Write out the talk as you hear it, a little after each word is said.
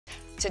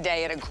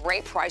today at a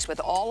great price with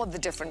all of the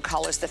different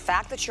colors. The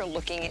fact that you're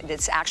looking at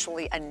it's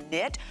actually a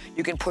knit.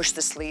 You can push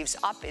the sleeves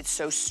up. It's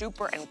so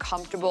super and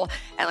comfortable.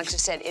 And like I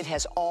said, it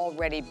has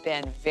already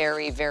been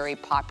very, very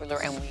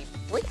popular. And we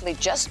briefly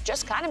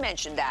just kind of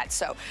mentioned that.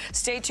 So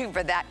stay tuned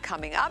for that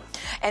coming up.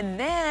 And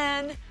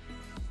then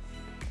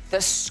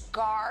the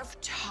scarf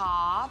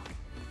top.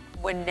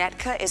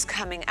 Winnetka is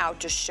coming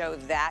out to show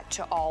that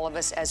to all of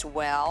us as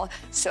well.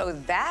 So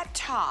that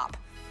top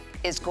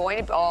is going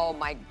to be, oh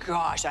my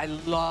gosh, I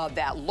love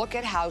that. Look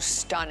at how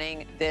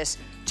stunning this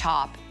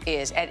top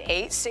is at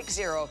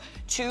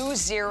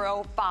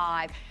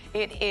 $860-205.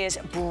 It is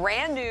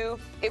brand new.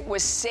 It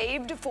was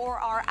saved for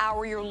our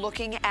hour. You're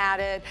looking at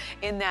it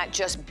in that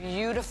just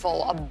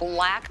beautiful, a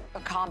black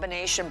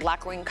combination,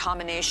 black green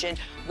combination.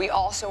 We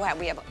also have,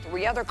 we have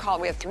three other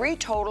colors. We have three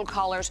total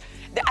colors.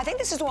 I think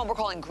this is the one we're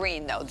calling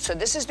green though. So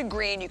this is the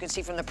green you can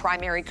see from the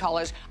primary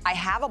colors. I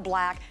have a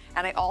black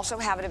and I also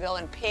have it available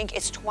in pink.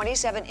 It's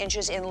 27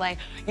 inches in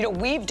length. You know,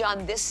 we've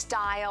done this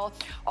style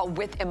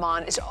with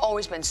Iman. It's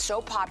always been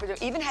so popular.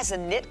 Even has the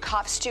knit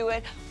cuffs to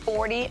it,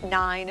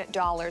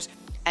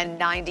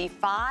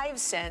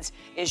 $49.95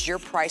 is your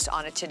price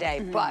on it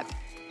today. But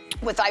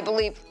with, I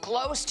believe,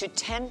 close to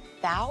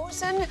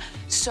 10,000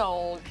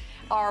 sold,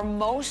 our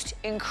most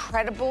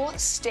incredible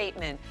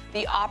statement,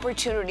 the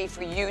opportunity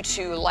for you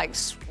to like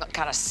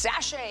kind of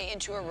sashay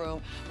into a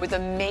room with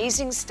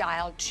amazing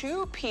style,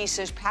 two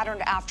pieces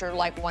patterned after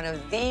like one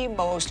of the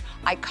most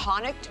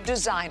iconic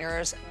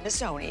designers,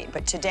 Missoni.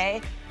 But today,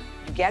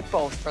 you get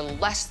both for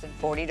less than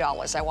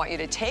 $40. I want you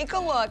to take a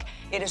look.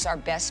 It is our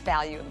best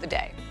value of the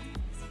day.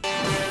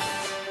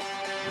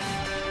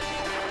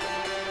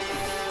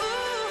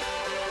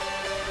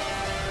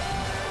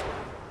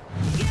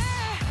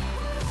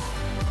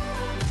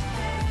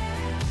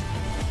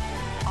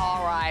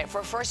 All right,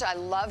 for first, I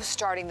love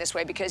starting this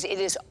way because it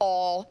is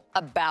all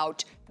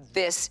about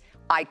this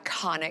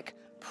iconic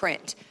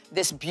print.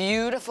 This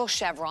beautiful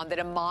chevron that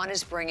Iman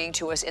is bringing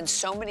to us in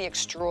so many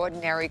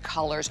extraordinary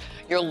colors.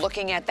 You're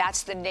looking at,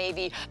 that's the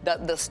navy,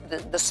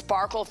 the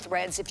sparkle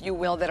threads, if you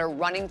will, that are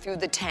running through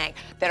the tank,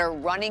 that are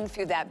running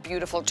through that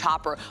beautiful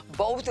topper,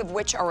 both of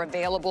which are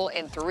available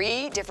in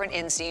three different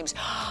inseams.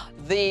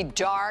 The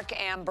dark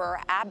amber,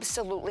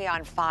 absolutely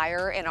on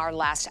fire in our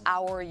last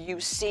hour.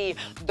 You see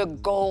the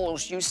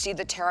golds, you see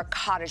the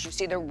terracottas, you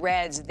see the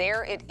reds.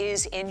 There it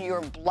is in your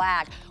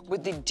black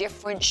with the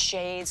different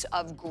shades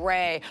of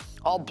gray,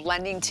 all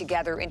blending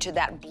together into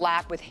that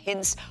black with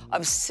hints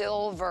of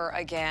silver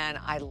again.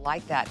 I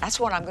like that. That's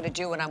what I'm going to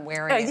do when I'm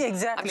wearing it.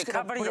 Exactly.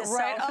 Cover yourself.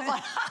 Right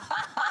up.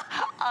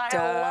 I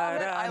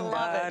love it. I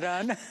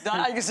love it.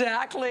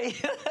 Exactly.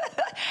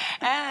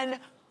 And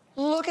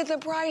look at the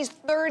price.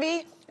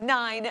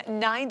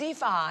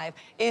 $39.95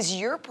 is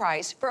your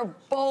price for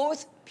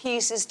both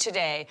pieces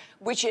today,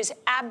 which is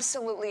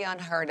absolutely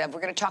unheard of. We're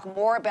going to talk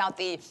more about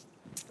the,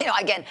 you know,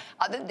 again,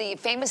 the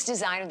famous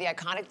designer, the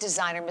iconic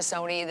designer,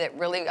 Missoni, that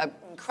really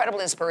incredible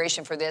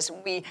inspiration for this.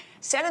 We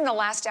said in the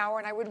last hour,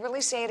 and I would really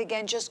say it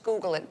again, just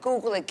Google it.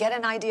 Google it. Get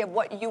an idea of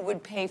what you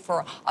would pay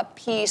for a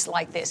piece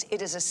like this.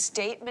 It is a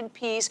statement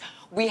piece.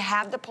 We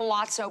have the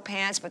palazzo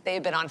pants, but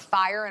they've been on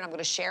fire, and I'm going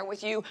to share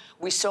with you.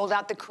 We sold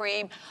out the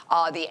cream.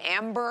 The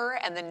amber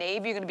and the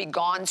navy are going to be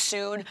gone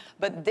soon.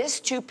 But this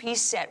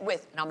two-piece set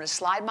with, and I'm going to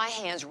slide my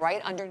hands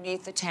right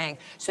underneath the tank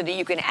so that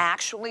you can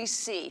actually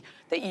see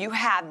that you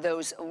have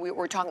those,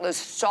 we're talking those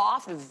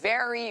soft,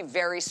 very,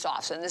 very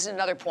soft. And this is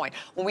another point.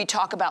 When we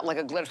talk about like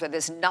a glitter thread,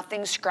 there's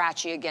nothing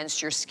scratchy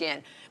against your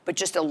skin, but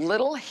just a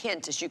little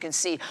hint, as you can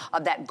see,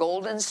 of that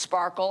golden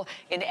sparkle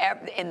in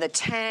the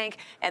tank,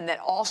 and that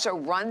also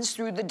runs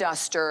through the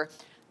duster.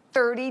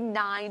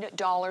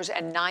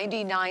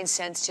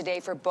 $39.99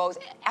 today for both.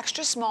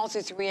 Extra small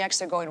through 3X,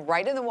 they're going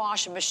right in the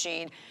washing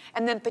machine.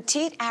 And then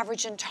petite,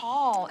 average, and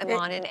tall,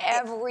 Iman, in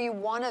every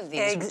one of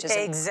these, which is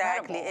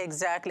exactly, incredible.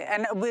 Exactly.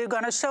 And we're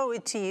going to show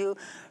it to you,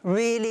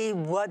 really,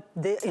 what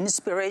the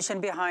inspiration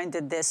behind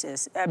this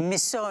is.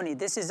 Missoni,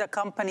 this is a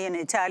company, an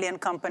Italian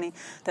company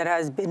that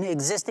has been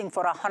existing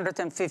for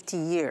 150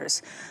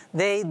 years.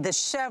 The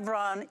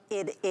chevron,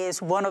 it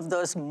is one of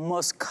those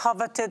most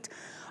coveted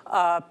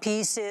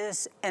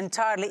pieces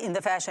entirely in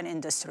the fashion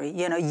industry.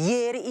 You know,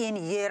 year in,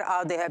 year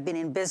out, they have been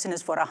in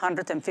business for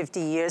 150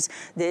 years.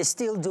 They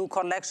still do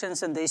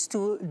collections, and they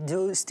still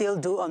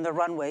do on the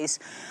runways.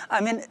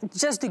 I mean,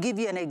 just to give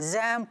you an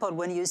example,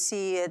 when you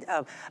see it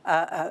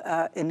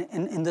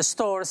in the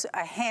stores,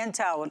 a hand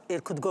towel,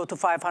 it could go to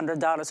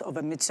 $500 of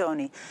a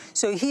Missoni.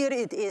 So here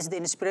it is, the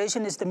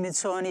inspiration is the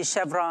Missoni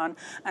chevron,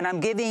 and I'm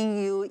giving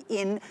you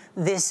in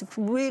this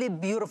really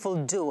beautiful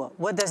duo.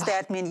 What does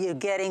that mean? You're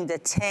getting the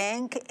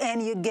tank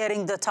and you're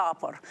getting the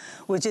topper,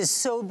 which is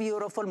so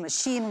beautiful,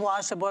 machine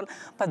washable,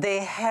 but they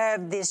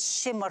have this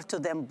shimmer to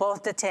them,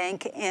 both the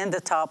tank and the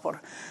topper.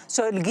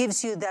 So it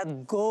gives you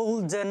that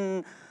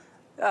golden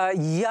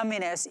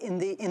yumminess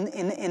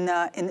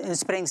in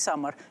spring,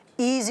 summer.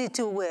 easy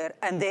to wear,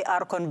 and they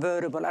are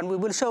convertible. And we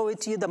will show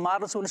it to you, the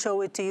models will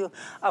show it to you,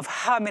 of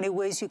how many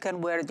ways you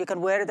can wear it. You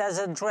can wear it as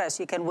a dress.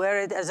 You can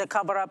wear it as a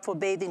cover-up for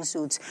bathing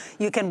suits.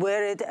 You can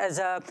wear it as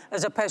a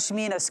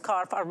pashmina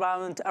scarf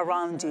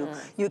around you.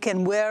 You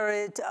can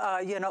wear it,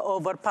 you know,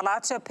 over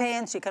palazzo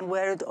pants. You can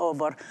wear it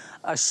over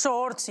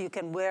shorts. You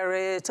can wear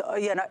it,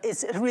 you know,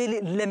 it's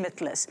really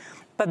limitless.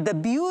 But the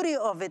beauty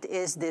of it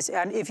is this,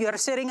 and if you're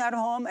sitting at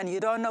home and you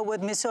don't know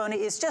what Missoni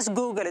is, just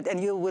Google it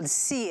and you will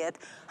see it,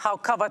 how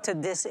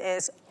coveted this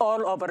is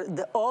all over.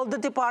 All the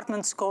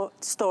department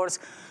stores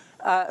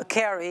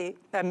carry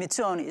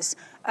Missonis.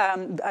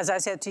 As I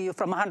said to you,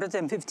 from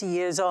 150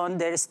 years on,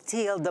 there is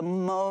still the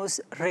most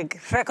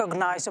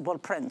recognizable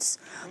prints.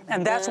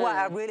 And that's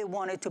why I really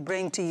wanted to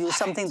bring to you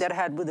something that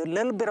had with a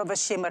little bit of a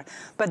shimmer,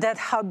 but that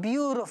how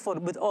beautiful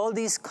with all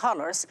these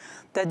colors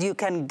that you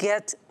can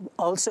get.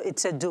 Also,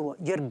 it's a duo.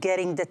 You're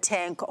getting the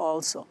tank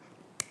also.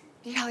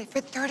 Yeah,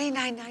 for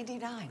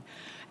 $39.99.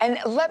 And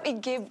let me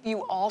give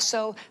you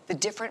also the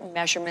different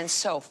measurements.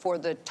 So for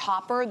the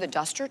topper, the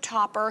duster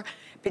topper,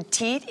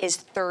 petite is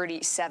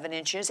 37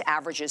 inches,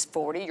 average is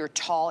 40, your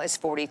tall is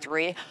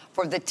 43.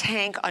 For the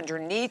tank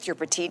underneath, your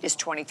petite is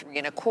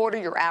 23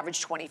 1/4, your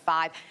average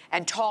 25,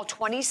 and tall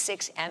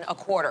 26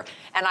 1/4.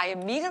 And I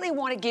immediately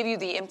want to give you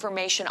the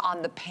information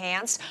on the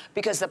pants,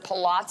 because the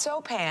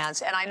palazzo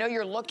pants, and I know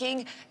you're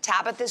looking,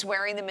 Tabitha's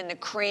wearing them in the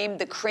cream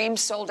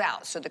sold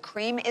out, so the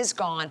cream is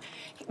gone.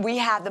 We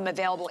have them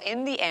available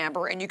in the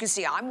amber, and you can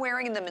see I'm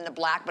wearing them in the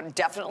black, but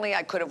definitely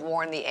I could have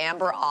worn the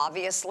amber,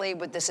 obviously,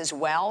 with this as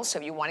well. So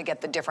if you want to get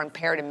the different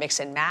pair to mix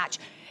and match.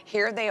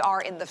 Here they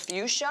are in the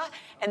fuchsia,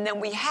 and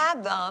then we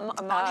have them,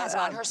 Iman has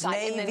on her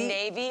side, in the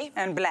navy.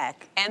 And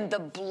black. And the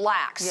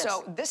black. Yes.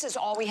 So this is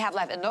all we have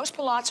left. And those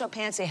palazzo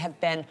pants, they have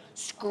been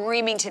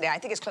screaming today. I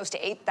think it's close to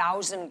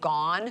 8,000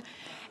 gone.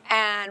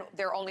 And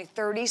they're only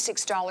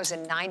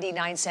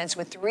 $36.99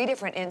 with 3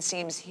 different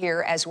inseams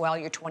here as well.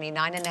 Your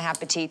 29 1/2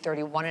 petite,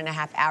 31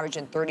 1/2 average,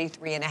 and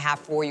 33 1/2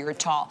 for your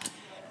tall.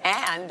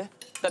 And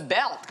the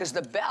belt, because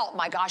the belt,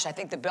 my gosh, I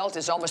think the belt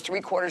is almost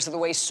 3/4 of the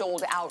way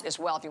sold out as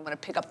well. If you want to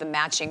pick up the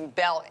matching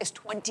belt, it's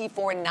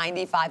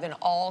 $24.95 in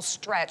all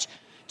stretch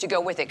to go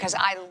with it. Because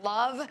I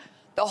love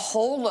the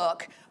whole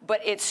look, but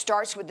it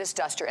starts with this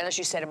duster. And as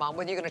you said, Iman,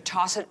 whether you're going to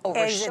toss it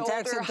over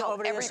shoulder,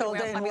 over your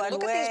shoulder in one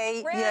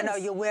way, you know,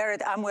 you wear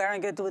it. I'm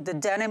wearing it with the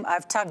denim.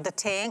 I've tucked the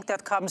tank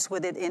that comes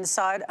with it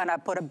inside, and I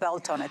put a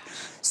belt on it.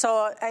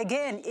 So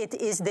again, it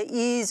is the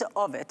ease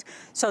of it.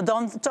 So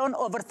don't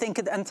overthink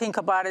it and think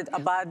about it,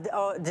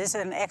 oh, this is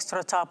an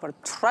extra topper.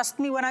 Trust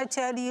me when I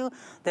tell you,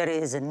 there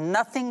is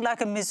nothing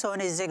like a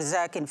Missoni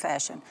zigzag in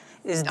fashion.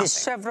 Is the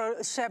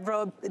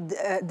chevron,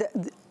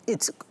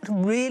 it's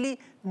really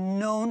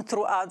known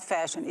throughout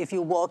fashion. If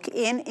you walk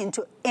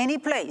into any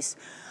place,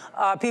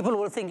 people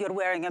will think you're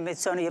wearing a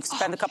Missoni. You've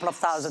spent a couple of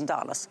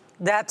 $1,000s.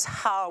 That's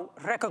how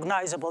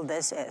recognizable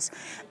this is.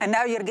 And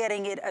now you're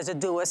getting it as a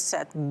duo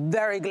set,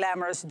 very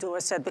glamorous duo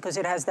set, because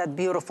it has that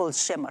beautiful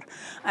shimmer.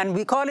 And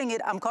I'm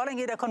calling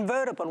it a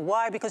convertible.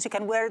 Why? Because you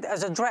can wear it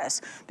as a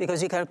dress,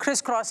 because you can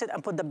crisscross it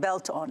and put the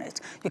belt on it.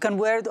 You can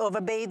wear it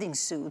over bathing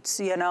suits,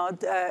 you know.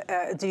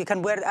 You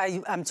can wear it,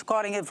 I'm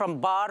calling it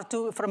from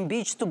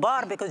beach to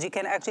bar, because you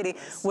can actually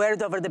wear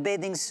it over the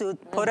bathing suit,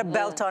 put a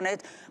belt on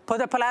it, put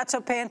a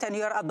palazzo pant, and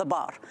you're at the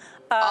bar.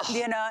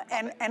 You know,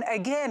 and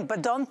again,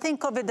 but don't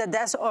think of it that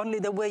that's only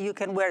the way you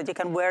can wear it. You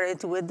can wear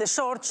it with the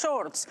short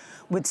shorts,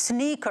 with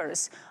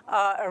sneakers,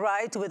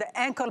 right, with the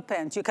ankle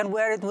pants. You can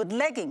wear it with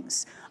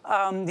leggings.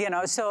 You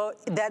know, so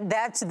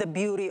that's the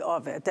beauty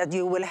of it, that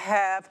you will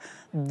have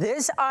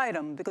this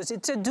item, because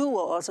it's a duo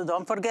also.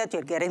 Don't forget,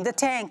 you're getting the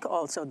tank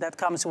also that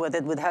comes with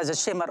it, has a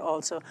shimmer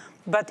also.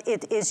 But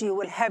you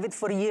will have it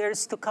for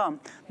years to come.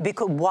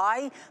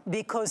 Why?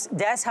 Because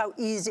that's how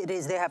easy it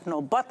is. They have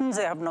no buttons,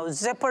 they have no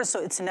zippers,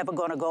 so it's never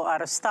going to go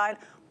out of style.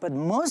 But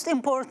most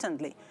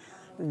importantly,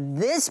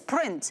 this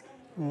print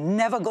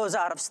never goes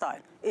out of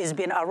style. It's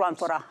been around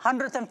for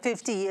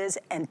 150 years.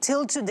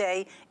 Until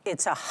today,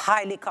 it's a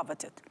highly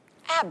coveted.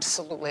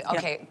 Absolutely.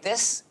 Okay,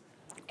 this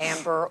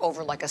amber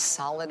over like a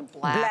solid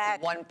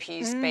black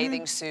one-piece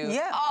bathing suit.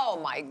 Yeah. Oh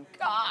my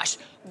gosh,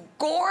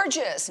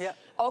 gorgeous. Yeah.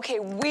 Okay,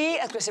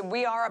 as I said,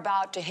 we are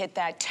about to hit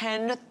that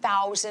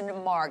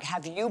 10,000 mark.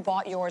 Have you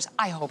bought yours?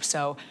 I hope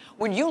so.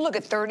 When you look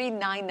at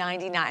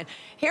 $39.99,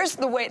 here's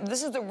the way,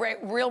 this is the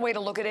real way to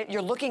look at it.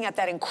 You're looking at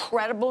that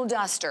incredible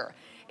duster.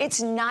 It's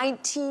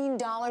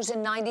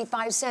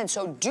 $19.95,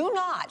 so do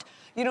not.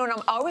 You know, and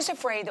I'm always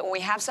afraid that when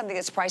we have something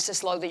that's priced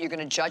this low, that you're going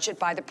to judge it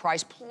by the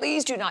price.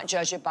 Please do not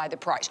judge it by the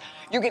price.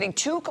 You're getting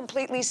 2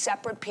 completely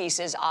separate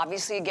pieces.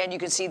 Obviously, again, you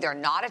can see they're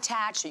not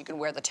attached, so you can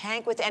wear the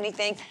tank with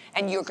anything,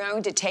 and you're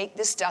going to take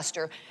this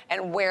duster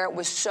and wear it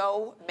with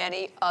so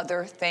many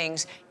other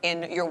things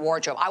in your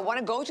wardrobe. I want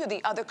to go through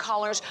the other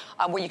colors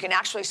where you can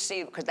actually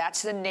see, because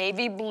that's the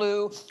navy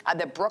blue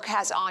that Brooke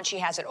has on. She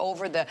has it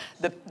over the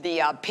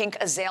pink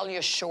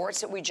azalea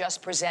shorts that we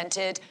just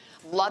presented.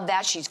 Love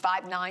that. She's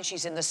 5'9".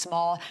 She's in the small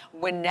all.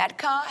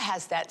 Winnetka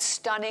has that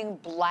stunning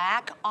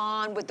black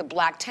on with the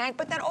black tank,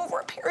 but then over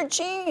a pair of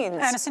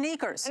jeans. And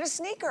sneakers. And a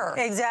sneaker.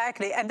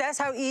 Exactly, and that's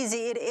how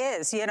easy it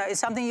is. You know, it's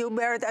something you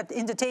wear it at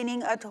entertaining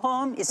at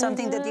home. It's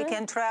something that you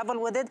can travel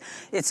with it.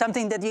 It's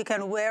something that you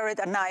can wear it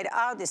a night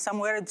out. It's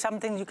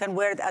something you can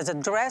wear it as a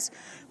dress,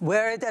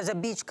 wear it as a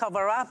beach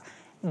cover-up.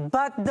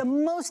 But the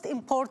most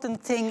important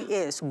thing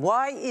is,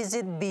 why is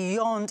it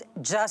beyond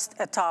just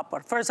a topper?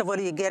 First of all,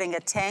 you're getting a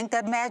tank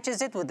that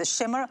matches it with the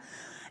shimmer,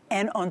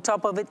 and on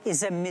top of it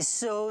is a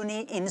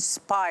Missoni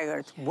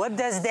inspired. What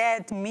does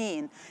that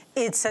mean?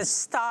 It's a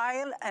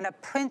style and a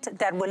print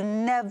that will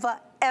never,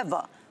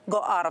 ever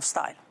go out of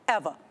style,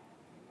 ever.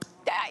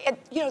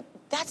 You know,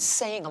 that's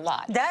saying a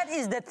lot. That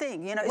is the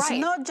thing, you know, it's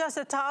not just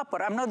a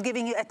topper. I'm not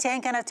giving you a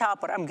tank and a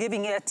topper. I'm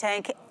giving you a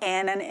tank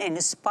and an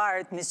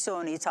inspired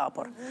Missoni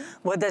topper.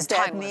 What does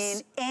that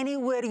mean?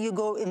 Anywhere you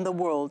go in the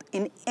world,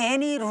 in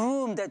any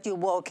room that you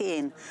walk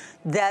in,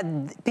 that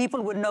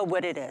people would know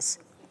what it is,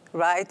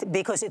 right?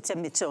 Because it's a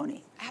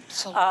Missoni.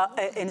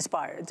 Absolutely.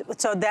 Inspired.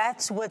 So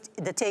that's what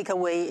the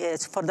takeaway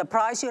is. For the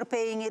price you're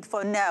paying it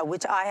for now,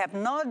 which I have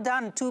not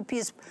done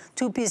two-piece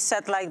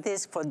set like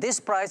this for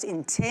this price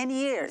in 10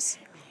 years.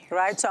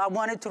 Right, so I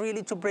wanted to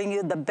really bring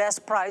you the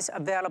best price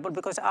available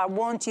because I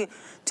want you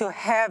to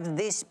have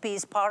this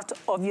piece part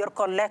of your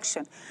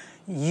collection.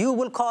 You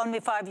will call me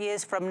 5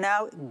 years from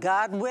now,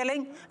 God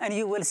willing, and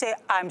you will say,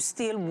 I'm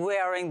still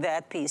wearing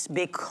that piece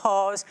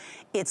because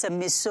it's a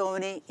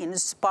Missoni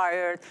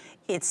inspired,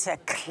 it's a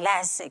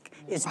classic.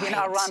 It's been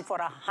around for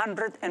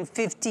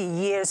 150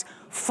 years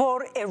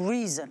for a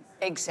reason.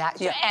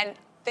 Exactly, and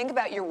think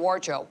about your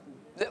wardrobe.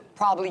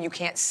 Probably you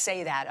can't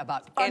say that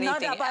about anything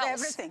else. Not about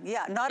everything,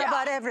 not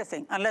about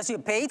everything, unless you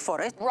paid for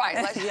it. Right.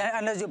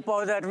 Unless you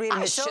bought that real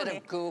Missoni. I should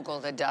have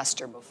Googled a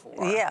duster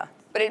before. Yeah.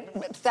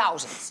 But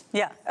thousands.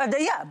 Yeah,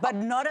 but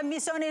not a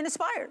Missoni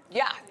inspired.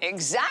 Yeah,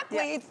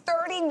 exactly.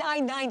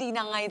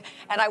 $39.99.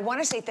 And I want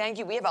to say thank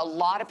you. We have a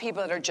lot of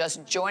people that are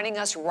just joining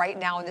us right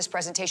now in this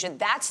presentation.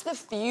 That's the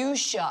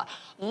fuchsia.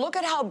 Look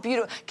at how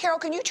beautiful. Carol,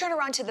 can you turn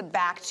around to the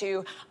back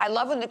too? I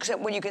love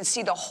when you can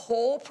see the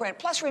whole print.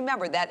 Plus,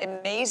 remember that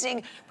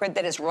amazing print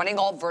that is running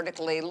all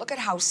vertically. Look at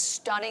how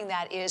stunning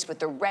that is with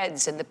the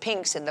reds and the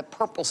pinks and the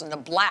purples and the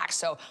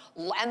blacks.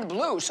 And the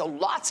blues. So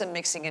lots of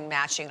mixing and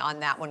matching on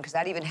that one because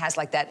that even has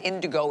like that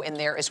indigo in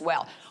there as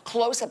well.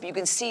 Close up, you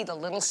can see the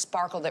little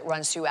sparkle that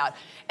runs throughout.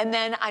 And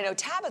then I know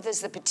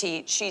Tabitha's the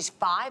petite. She's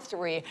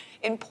 5'3".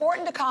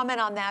 Important to comment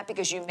on that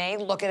because you may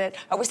look at it.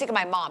 I was thinking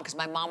of my mom because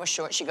my mom was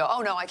short. She'd go, oh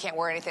no, I can't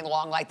wear anything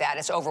long like that.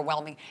 It's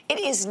overwhelming. It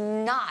is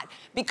not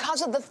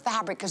because of the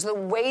fabric, because of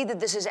the way that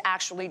this is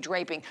actually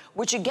draping,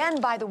 which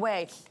again, by the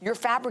way, your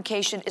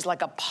fabrication is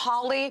like a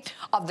poly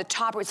of the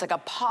topper. It's like a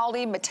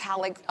poly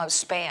metallic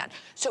span.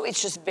 So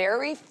it's just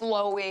very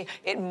flowy.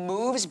 It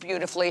moves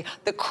beautifully.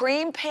 The cream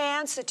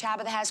pants that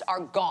Tabitha has are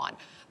gone.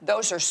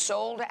 Those are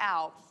sold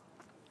out.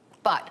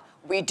 But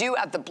we do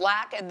have the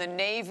black and the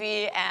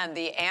navy and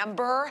the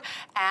amber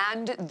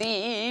and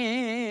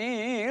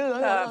the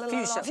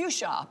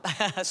fuchsia.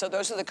 So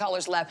those are the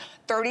colors left.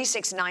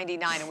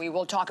 $36.99, and we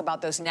will talk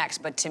about those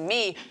next. But to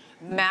me,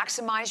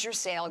 maximize your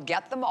sale,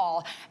 get them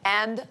all,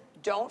 and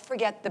don't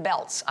forget the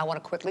belts. I want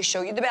to quickly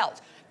show you the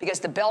belt because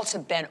the belts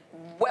have been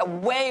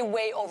way,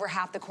 way over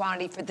half the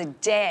quantity for the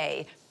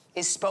day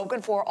is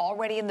spoken for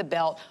already in the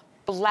belt.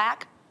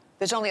 Black,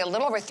 there's only a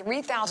little over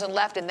 3,000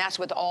 left, and that's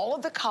with all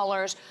of the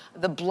colors.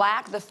 The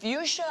black, the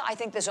fuchsia, I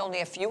think there's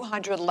only a few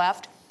hundred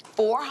left.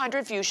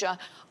 400 fuchsia.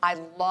 I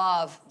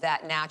love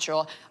that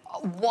natural.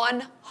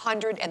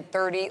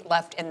 130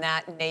 left in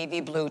that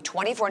navy blue.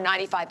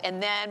 $24.95.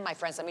 And then, my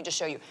friends, let me just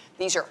show you.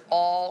 These are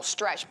all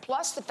stretched,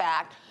 plus the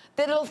fact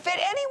that it'll fit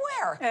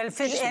anywhere. It'll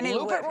fit just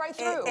anywhere. Loop it right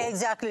through.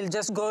 Exactly, it'll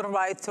just go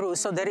right through.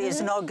 So there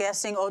is no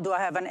guessing, oh, do I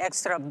have an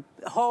extra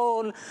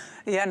hole?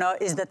 You know,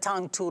 is the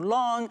tongue too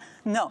long?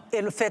 No,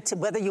 it'll fit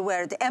whether you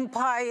wear it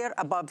empire,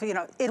 above, you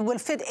know, it will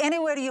fit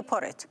anywhere you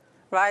put it.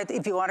 Right?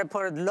 If you want to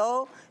put it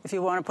low, if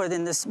you want to put it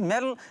in this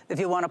middle, if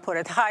you want to put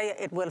it higher,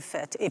 it will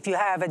fit. If you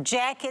have a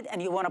jacket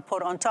and you want to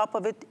put on top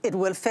of it, it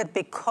will fit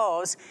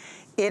because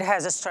it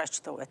has a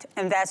stretch to it.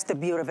 And that's the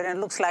beauty of it. And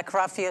it looks like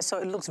raffia, so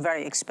it looks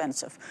very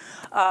expensive.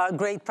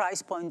 Great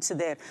price points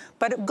there.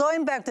 But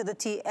going back to the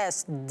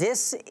TS,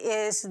 this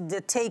is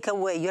the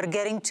takeaway. You're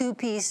getting two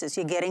pieces.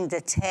 You're getting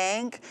the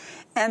tank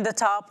and the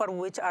topper,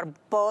 which are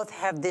both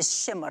have this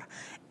shimmer.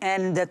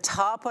 And the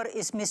topper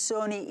is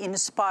Missoni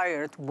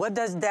inspired. What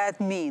does that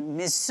mean?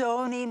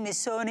 Missoni,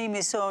 Missoni,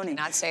 Missoni.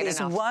 Not say it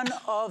is enough. one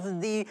of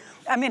the,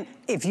 I mean,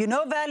 if you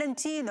know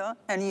Valentino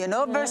and you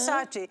know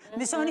Versace,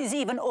 Missoni is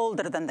even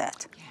older than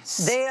that. Yes.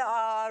 They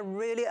are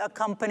really a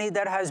company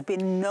that has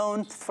been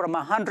known from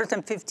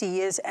 150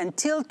 years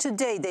until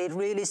today. They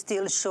really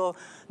still show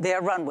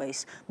their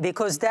runways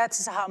because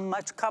that's how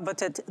much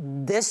coveted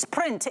this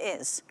print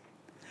is.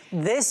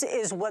 This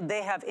is what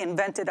they have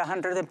invented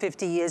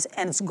 150 years,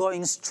 and it's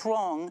going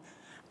strong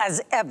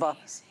as ever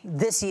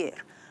this year,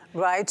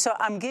 right? So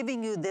I'm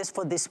giving you this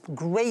for this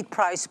great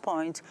price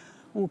point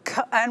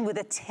and with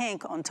a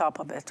tank on top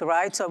of it,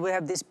 right? So we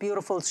have these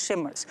beautiful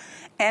shimmers.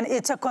 And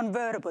it's a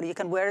convertible. You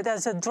can wear it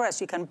as a dress.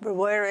 You can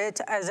wear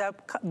it as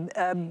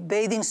a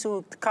bathing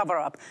suit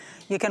cover-up.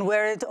 You can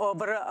wear it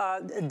over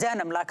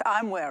denim like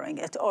I'm wearing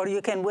it, or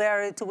you can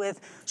wear it with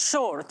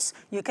shorts.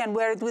 You can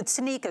wear it with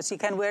sneakers. You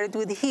can wear it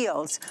with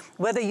heels.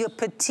 Whether you're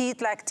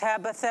petite like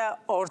Tabitha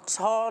or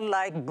tall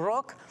like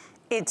Brooke,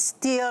 it's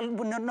still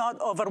not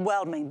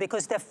overwhelming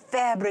because the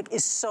fabric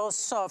is so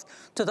soft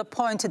to the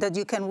point that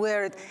you can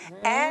wear it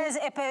as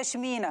a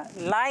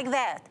pashmina, like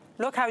that.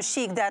 Look how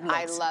chic that looks.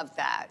 I love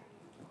that.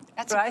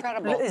 That's right?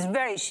 incredible. It's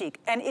very chic.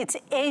 And it's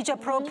age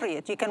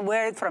appropriate. You can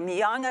wear it from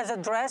young as a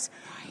dress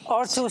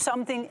or to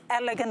something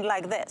elegant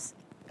like this.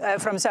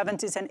 From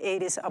 70s and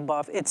 80s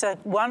above. It's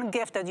one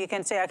gift that you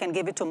can say, I can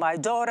give it to my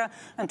daughter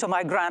and to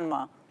my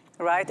grandma.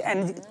 Right?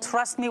 And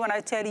trust me when I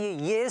tell you,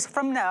 years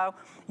from now,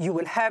 you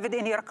will have it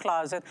in your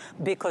closet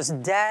because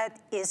that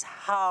is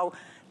how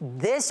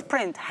this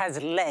print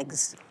has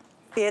legs.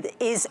 It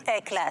is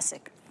a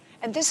classic.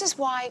 And this is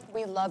why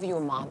we love you,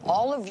 Iman.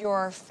 All of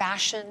your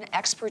fashion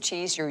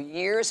expertise, your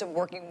years of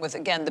working with,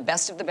 again, the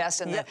best of the best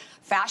in the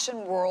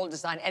fashion world,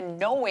 design, and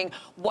knowing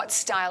what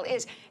style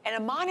is. And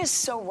Iman is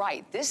so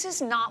right. This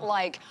is not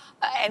like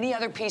any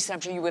other piece that I'm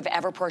sure you have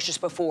ever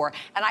purchased before.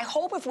 And I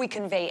hope if we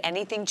convey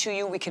anything to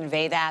you, we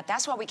convey that.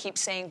 That's why we keep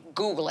saying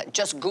Google it.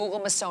 Just Google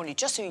Missoni,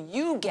 just so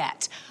you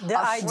get the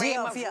a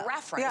frame of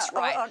reference,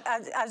 right?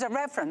 As a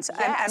reference.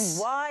 Yes.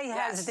 And why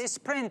has this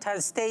print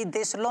has stayed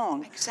this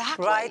long?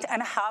 Exactly. Right?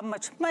 And how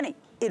much money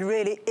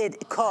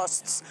it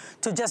costs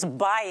to just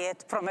buy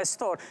it from a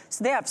store.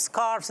 So they have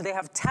scarves, they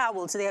have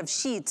towels, they have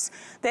sheets,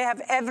 they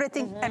have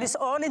everything, and it's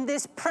all in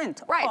this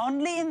print. Right.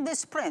 Only in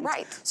this print.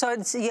 Right. So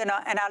it's, you know,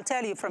 and I'll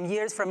tell you from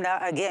years from now,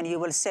 again, you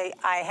will say,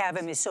 I have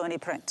a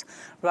Missoni print,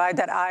 right?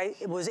 That I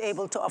was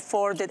able to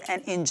afford it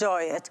and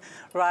enjoy it,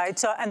 right?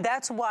 So, and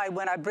that's why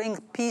when I bring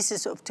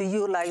pieces to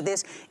you like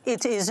this,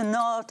 it is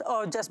not,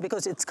 oh, just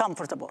because it's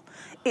comfortable.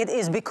 It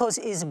is because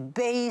it's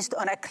based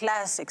on a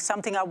classic,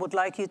 something I would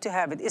like you to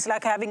have it. It's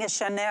like having a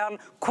Chanel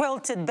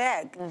quilted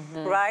bag,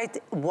 right?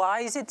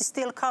 Why is it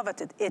still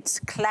coveted? It's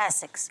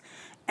classics.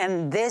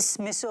 And this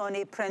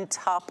Missoni print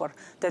topper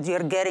that you're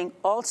getting,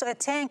 also a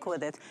tank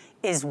with it,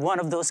 is one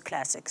of those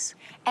classics.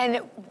 And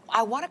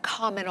I want to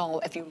comment on,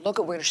 if you look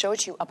at, we're going to show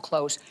it to you up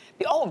close.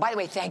 Oh, and by the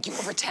way, thank you,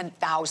 over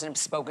 10,000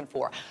 spoken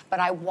for. But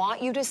I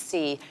want you to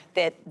see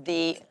that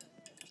the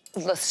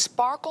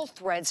sparkle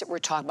threads that we're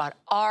talking about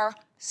are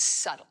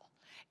subtle.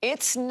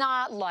 It's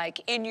not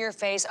like in your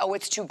face, oh,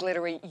 it's too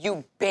glittery.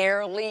 You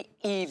barely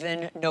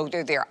even know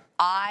they're there.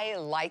 I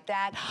like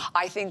that.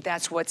 I think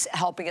that's what's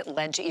helping it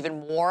lend to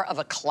even more of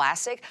a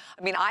classic.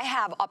 I mean, I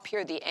have up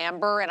here the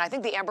amber, and I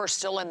think the amber is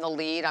still in the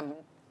lead.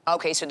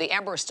 Okay, so the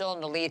amber is still in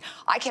the lead.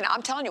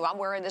 I'm telling you, I'm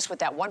wearing this with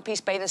that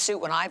one-piece bathing suit.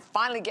 When I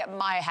finally get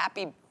my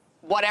happy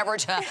whatever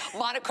to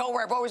Monaco,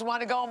 where I've always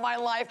wanted to go in my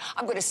life,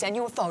 I'm going to send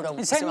you a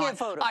photo. Send me a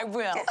photo. I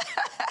will.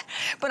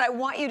 But I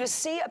want you to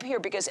see up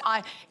here because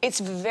it's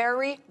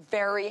very,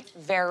 very,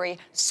 very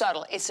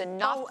subtle. It's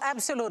enough. Oh,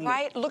 absolutely.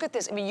 Right? Look at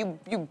this. I mean,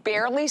 you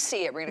barely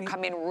see it. We're going to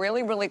come in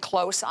really, really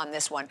close on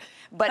this one.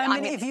 But I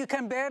mean, if you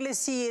can barely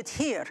see it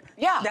here,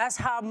 that's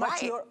how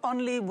much you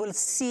only will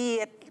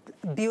see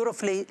it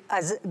beautifully.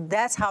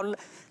 That's how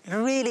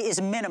really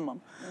is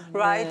minimum.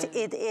 Right?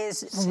 It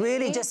is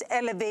really just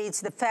elevates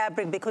the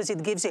fabric because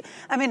it gives you,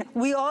 I mean,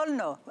 we all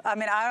know, I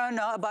mean, I don't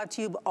know about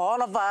you, but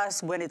all of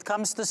us, when it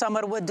comes to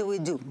summer, what do?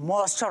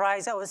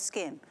 Moisturize our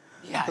skin.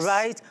 Yes.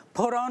 Right?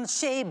 Put on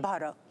shea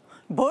butter.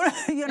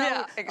 You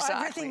know, exactly.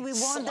 Everything we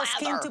want the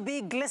skin to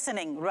be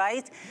glistening,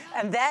 right?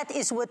 And that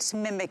is what's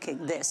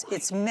mimicking this.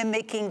 It's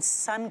mimicking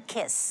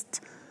sun-kissed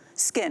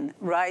skin,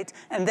 right?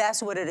 And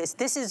that's what it is.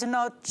 This is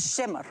not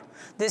shimmer.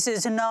 This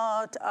is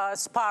not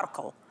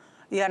sparkle.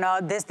 You know,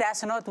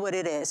 that's not what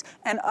it is.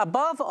 And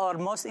above all,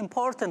 most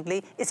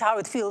importantly, it's how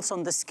it feels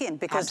on the skin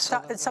because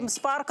some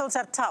sparkles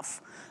are tough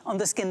on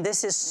the skin.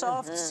 This is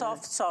soft,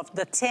 soft, soft.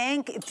 The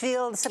tank, it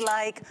feels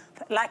like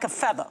a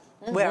feather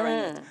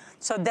wearing it.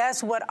 So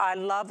that's what I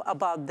love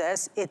about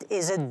this. It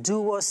is a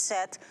duo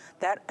set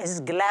that is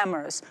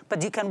glamorous,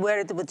 but you can wear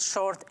it with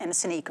short and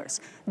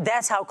sneakers.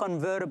 That's how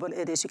convertible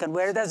it is. You can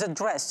wear it as a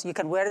dress. You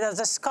can wear it as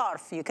a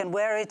scarf. You can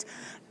wear it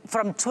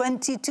from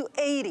 20 to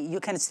 80. You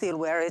can still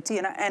wear it,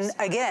 you know. And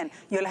again,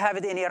 you'll have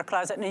it in your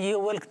closet, and you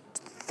will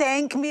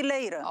thank me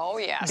later. Oh,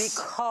 yes.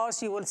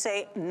 Because you will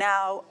say,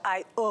 now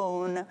I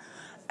own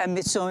a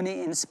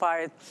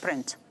Missoni-inspired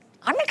print.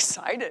 I'm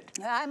excited.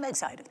 I'm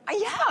excited.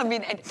 Yeah, I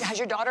mean, has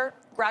your daughter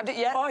grabbed it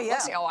yet? Oh, yeah.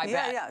 Oh, I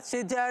bet.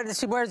 Yeah.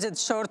 She wears it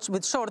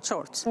with short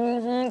shorts.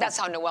 That's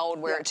how Noelle would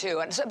wear it, too.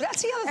 And so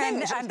that's the other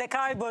thing. And the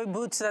cowboy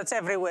boots, that's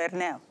everywhere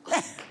now.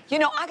 You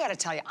know, I got to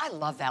tell you, I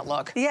love that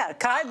look. Yeah,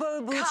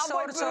 cowboy boots,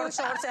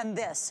 shorts, and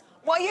this.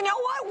 Well, you know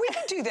what? We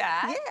can do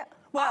that. Yeah.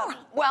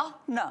 Well,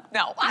 no.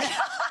 No.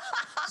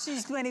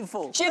 She's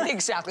 24.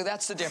 Exactly,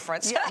 that's the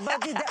difference. Yeah,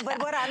 but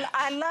what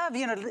I love,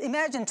 you know,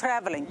 imagine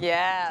traveling.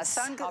 Yes,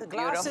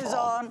 Glasses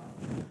on,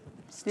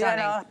 Stunning.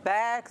 you know,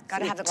 bag,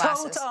 gotta have the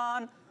glasses tote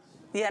on,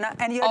 you know,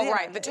 and you're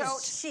right, the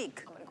tote.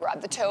 chic. I'm gonna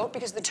grab the tote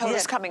because the tote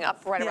is coming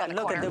up right around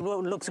the corner. Yeah,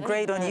 look, it looks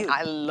great on you.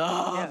 I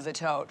love the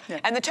tote. Yeah.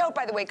 And the tote,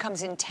 by the way,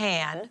 comes in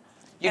tan.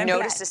 You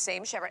notice the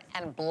same chevron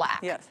and black.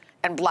 Yes.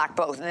 And black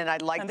both. And then I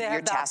like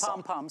your tassel.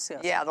 Pom-poms,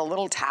 yes. Yeah, the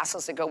little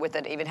tassels that go with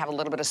it even have a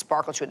little bit of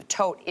sparkle to it. The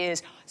tote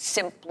is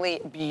simply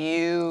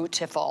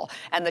beautiful.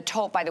 And the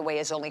tote, by the way,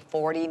 is only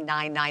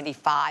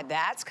 $49.95.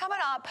 That's coming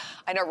up.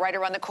 I know right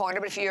around the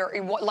corner, but if you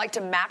like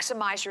to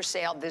maximize your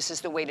sale, this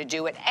is the way to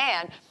do it.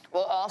 And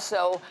we'll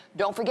also,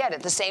 don't forget,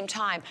 at the same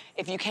time,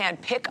 if you can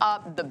pick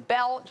up the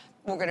belt,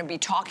 we're going to be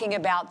talking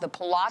about the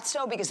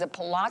palazzo, because the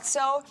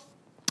palazzo,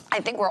 I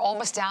think we're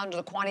almost down to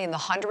the quantity in the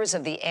hundreds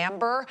of the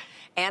amber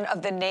and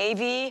of the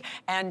navy.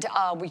 And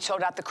we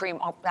sold out the cream.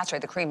 Oh, that's right,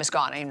 the cream is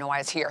gone. I don't even know why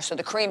it's here. So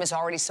the cream is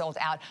already sold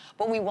out.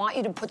 But we want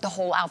you to put the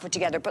whole outfit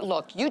together. But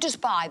look, you just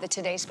buy the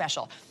Today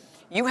Special.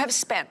 You have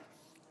spent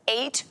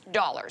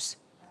 $8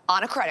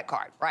 on a credit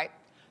card, right?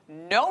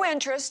 No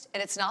interest,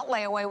 and it's not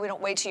layaway. We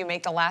don't wait till you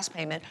make the last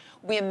payment.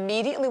 We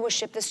immediately will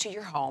ship this to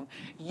your home.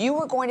 You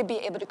are going to be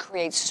able to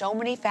create so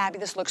many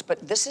fabulous looks,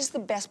 but this is the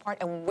best part,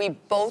 and we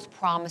both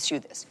promise you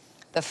this.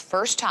 The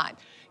first time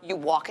you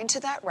walk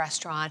into that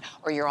restaurant,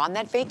 or you're on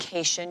that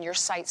vacation, you're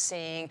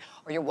sightseeing,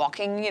 or you're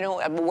walking, you know,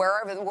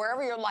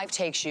 wherever your life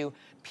takes you,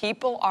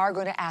 people are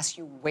going to ask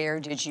you, where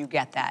did you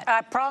get that?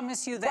 I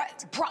promise you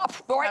that.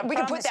 Right. We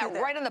can put that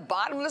right on the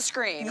bottom of the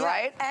screen,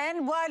 right?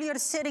 And while you're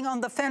sitting on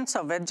the fence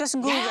of it, just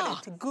Google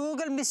it.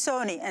 Google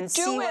Missoni and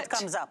see what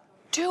comes up.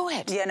 Do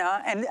it. You know,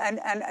 and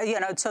you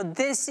know, so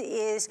this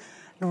is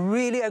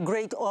really a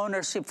great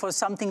ownership for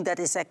something that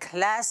is a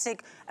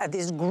classic at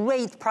this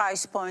great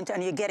price point,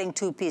 and you're getting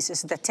two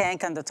pieces, the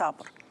tank and the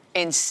topper.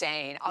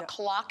 Insane. A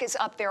clock is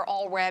up there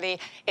already.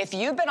 If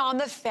you've been on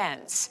the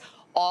fence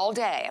all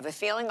day, I have a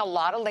feeling a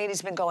lot of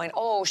ladies have been going,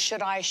 oh,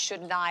 should I,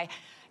 shouldn't I?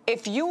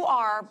 If you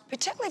are,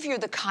 particularly if you're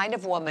the kind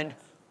of woman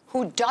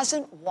who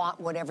doesn't want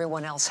what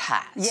everyone else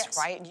has,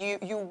 right?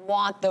 You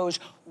want those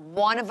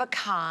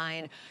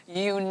one-of-a-kind,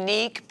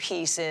 unique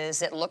pieces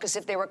that look as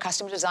if they were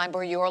custom designed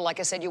by you, or like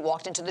I said, you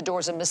walked into the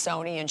doors of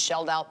Missoni and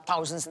shelled out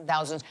thousands and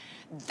thousands.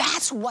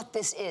 That's what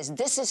this is.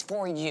 This is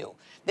for you.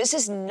 This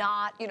is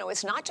not, you know,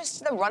 it's not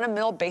just the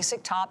run-of-the-mill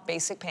basic top,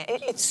 basic pant.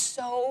 It's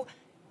so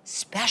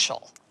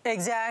special.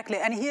 Exactly,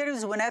 and here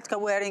is Winnetka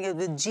wearing it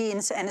with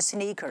jeans and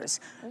sneakers,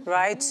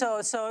 right?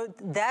 So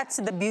that's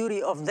the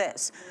beauty of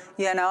this.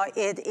 You know,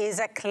 it is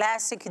a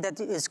classic that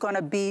is going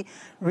to be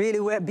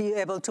really be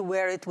able to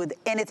wear it with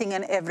anything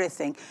and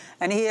everything.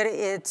 And here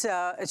it's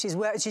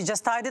she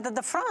just tied it at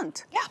the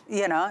front. Yeah.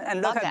 You know,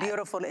 and look how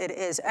beautiful it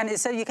is. And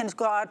so you can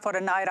go out for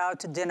a night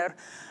out to dinner,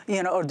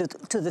 you know, or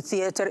to the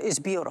theater. It's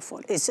beautiful.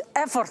 It's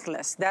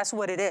effortless. That's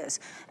what it is.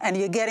 And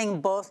you're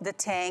getting both the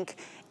tank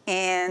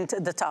and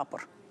the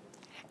topper.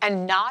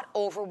 And not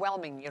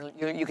overwhelming.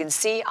 You can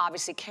see,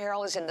 obviously,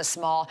 Carol is in the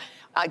small.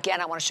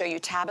 Again, I want to show you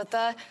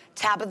Tabitha.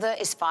 Tabitha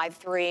is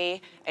 5'3",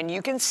 and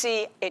you can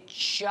see it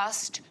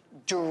just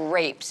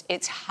drapes.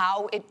 It's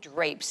how it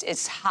drapes.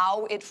 It's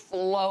how it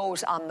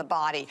flows on the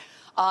body.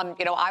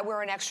 You know, I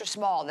wear an extra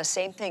small, the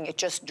same thing. It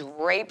just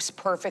drapes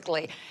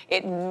perfectly.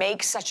 It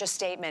makes such a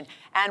statement.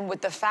 And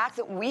with the fact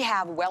that we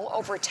have well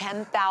over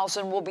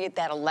 10,000, we'll be at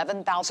that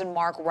 11,000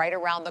 mark right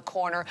around the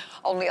corner.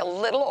 Only a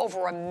little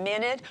over a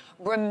minute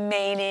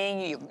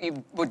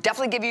remaining. We'll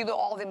definitely give you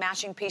all the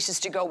matching pieces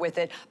to go with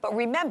it. But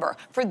remember,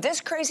 for this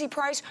crazy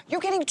price,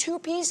 you're getting two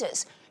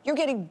pieces. You're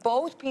getting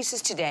both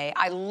pieces today.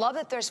 I love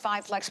that there's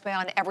 5 flex pay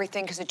on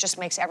everything because it just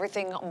makes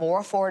everything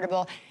more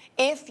affordable.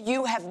 If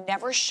you have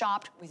never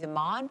shopped with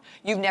Iman,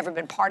 you've never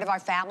been part of our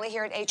family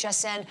here at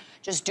HSN,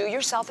 just do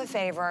yourself a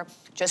favor.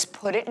 Just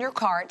put it in your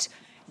cart.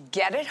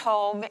 Get it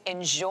home,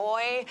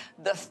 enjoy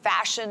the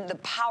fashion, the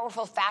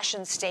powerful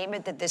fashion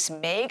statement that this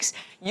makes.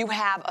 You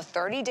have a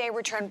 30-day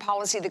return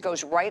policy that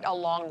goes right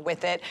along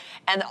with it.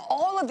 And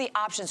all of the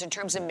options in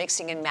terms of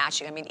mixing and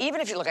matching. I mean,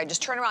 even if you look, I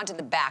just turn around to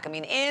the back. I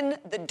mean, in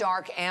the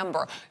dark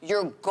amber,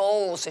 your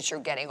golds that you're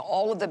getting,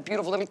 all of the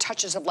beautiful little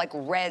touches of like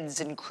reds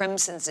and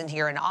crimsons in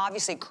here, and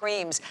obviously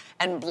creams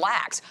and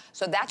blacks.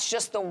 So that's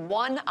just the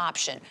one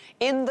option.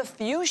 In the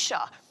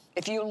fuchsia,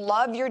 if you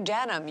love your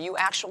denim, you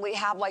actually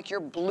have like your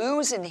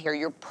blues in here,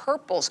 your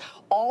purples,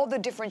 all the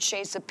different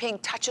shades of pink,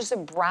 touches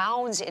of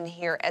browns in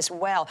here as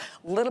well.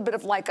 A little bit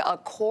of like a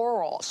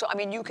coral. So, I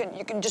mean, you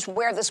can just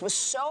wear this with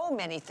so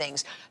many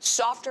things.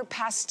 Softer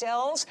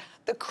pastels,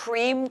 the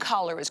cream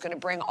color is going to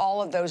bring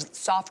all of those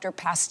softer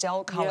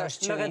pastel colors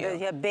to you. Look at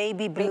the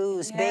baby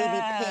blues,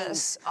 baby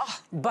pinks,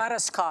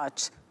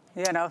 butterscotch.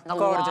 You know, the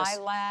gorgeous.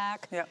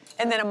 lilac. Yeah.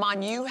 And then,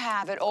 Iman, you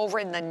have it over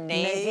in the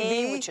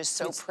navy, which is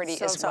so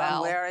pretty as well.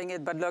 I'm wearing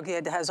it, but look,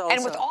 it has also...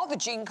 And with all the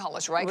jean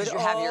colors, right? Because you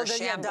have your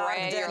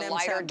chambray, your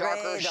lighter,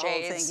 darker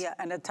shades.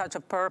 And a touch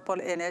of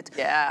purple in it.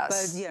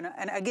 Yes. But, you know,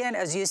 and again,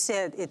 as you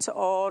said, it's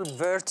all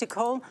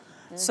vertical.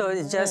 So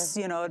it just,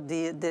 you know,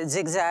 the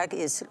zigzag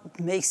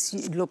makes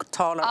you look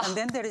taller. And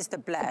then there is the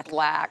black. The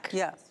black.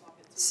 Yeah.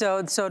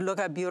 So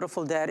look how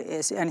beautiful that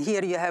is. And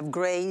here you have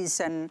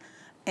grays and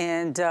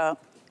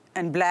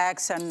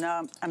blacks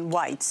and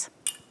whites.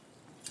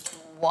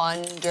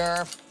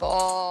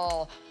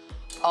 Wonderful.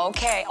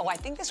 Okay, oh, I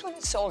think this one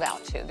is sold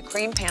out too. The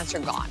cream pants are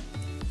gone.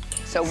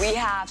 So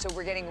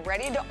we're getting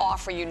ready to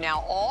offer you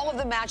now all of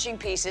the matching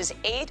pieces.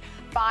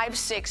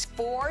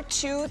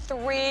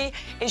 856423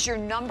 is your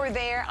number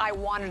there. I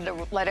wanted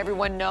to let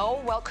everyone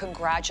know, well,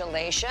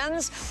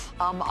 congratulations.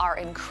 Our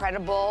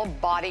incredible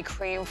body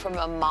cream from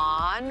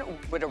Iman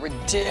with a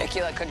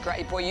ridiculous,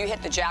 boy, you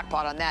hit the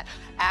jackpot on that.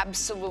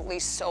 Absolutely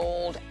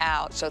sold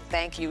out. So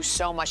thank you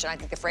so much. And I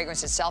think the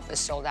fragrance itself is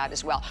sold out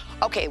as well.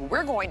 Okay,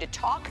 we're going to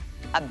talk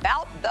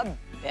about the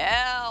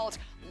belt.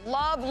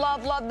 Love,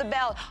 love, love the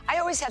belt. I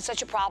always have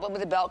such a problem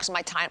with the belt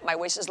because my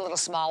waist is a little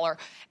smaller.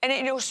 And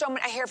you know,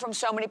 I hear from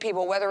so many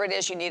people, whether it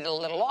is you need it a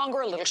little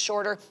longer, a little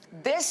shorter.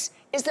 This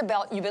is the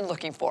belt you've been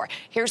looking for.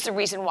 Here's the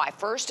reason why.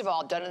 First of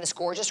all, done in this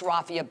gorgeous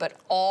raffia, but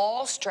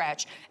all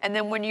stretch. And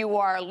then when you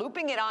are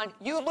looping it on,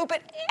 you loop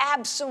it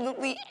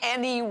absolutely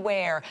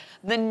anywhere.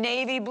 The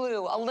navy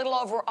blue, a little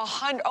over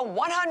 100,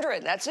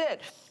 100, that's it.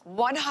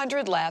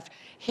 100 left.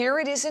 Here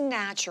it is in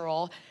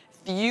natural.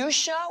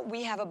 Fuchsia,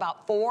 we have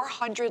about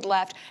 400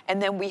 left, and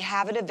then we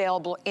have it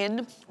available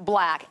in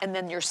black. And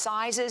then your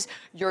sizes,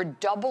 your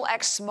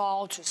XX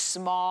small to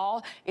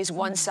small is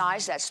one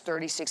size, that's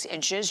 36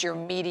 inches. Your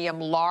medium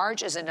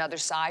large is another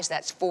size,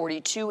 that's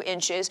 42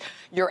 inches.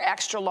 Your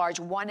extra large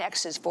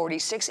 1X is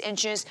 46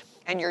 inches.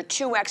 And your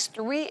 2X,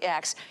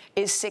 3X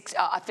is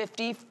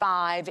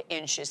 55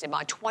 inches.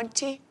 About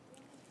 $24.95,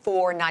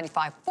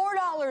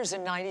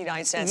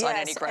 $4.99 on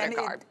any credit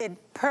card. It's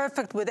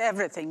perfect with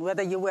everything,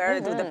 whether you wear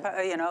it with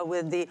the, you know,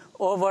 with the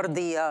over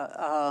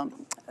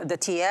the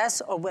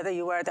TS, or whether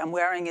you wear it. I'm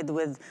wearing it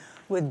with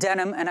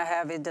denim, and I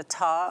have it the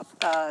top,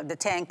 the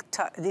tank,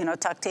 you know,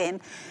 tucked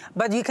in.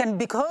 But you can,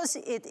 because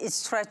it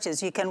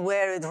stretches, you can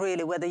wear it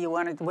really, whether you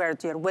want to wear it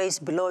to your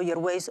waist, below your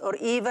waist, or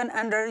even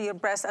under your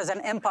breast as an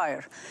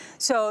empire.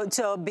 So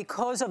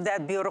because of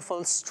that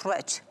beautiful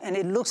stretch, and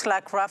it looks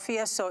like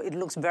raffia, so it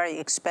looks very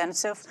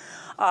expensive.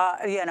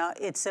 You know,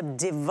 it's a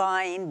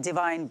divine,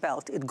 divine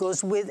belt. It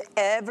goes with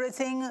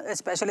everything,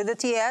 especially the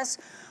TS.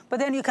 But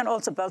then you can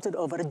also belt it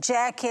over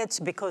jackets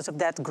because of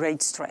that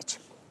great stretch.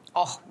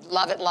 Oh,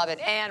 love it, love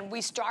it. And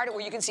we started where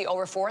you can see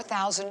over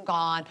 4,000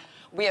 gone.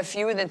 We have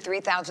fewer than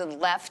 3,000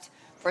 left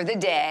for the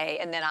day.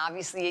 And then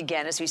obviously,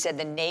 again, as we said,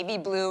 the navy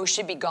blue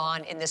should be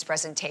gone in this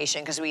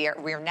presentation because we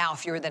are now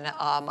fewer than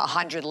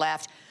 100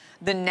 left.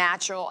 The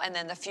natural, and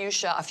then the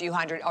fuchsia, a few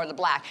hundred, or the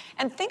black.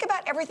 And think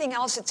about everything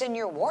else that's in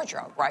your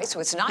wardrobe, right?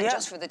 So it's not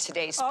just for the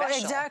today's special. Oh,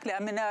 exactly.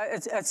 I mean,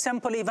 it's a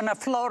simple, even a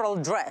floral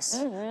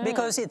dress,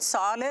 because it's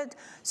solid,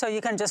 so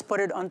you can just put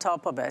it on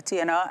top of it.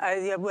 You know,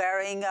 you're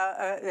wearing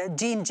a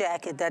jean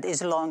jacket that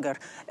is longer,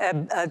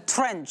 a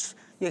trench,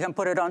 you can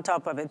put it on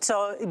top of it.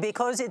 So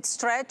because it's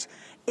stretch,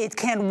 it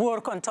can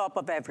work on top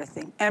of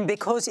everything. And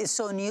because it's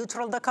so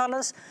neutral, the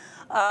colors,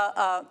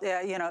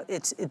 you know,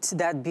 it's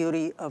that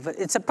beauty of it.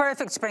 It's a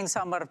perfect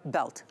spring-summer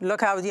belt.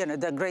 Look how, you know,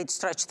 the great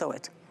stretch to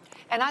it.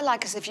 And I like,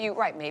 because if you,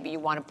 maybe you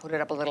want to put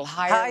it up a little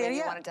higher, maybe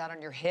you want it down on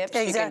your hips.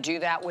 Exactly. You can do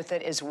that with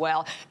it as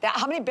well. Now,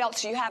 how many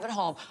belts do you have at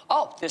home?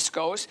 Oh, this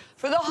goes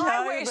for the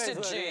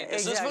high-waisted jean.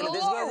 This is for the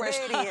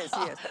lower-waisted. Yes.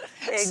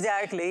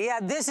 Exactly. Yeah,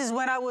 this is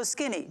when I was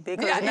skinny,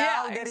 because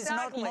now there is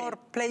not more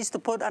place to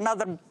put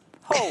another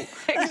hole.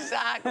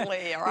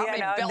 Exactly. Or how many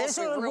belts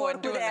we grew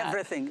in doing that.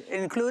 Everything,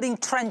 including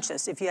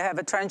trenches. If you have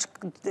a trench,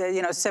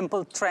 you know,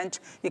 simple trench,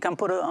 you can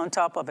put it on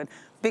top of it,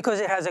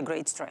 because it has a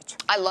great stretch.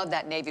 I love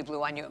that navy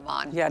blue on you,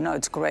 Iman. Yeah, no,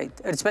 it's great,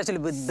 especially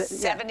with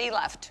 70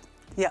 left.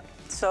 Yeah,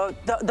 so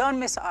don't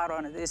miss out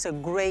on it. It's a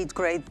great,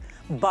 great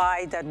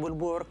buy that will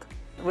work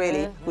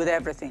really with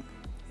everything.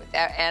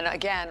 And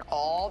again,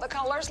 all the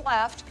colors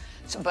left.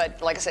 So,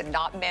 but like I said,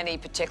 not many,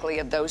 particularly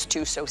of those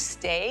two. So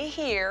stay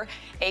here,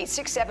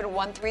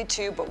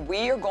 867-132. But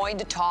we are going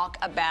to talk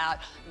about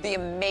the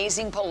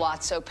amazing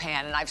palazzo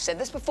pant. And I've said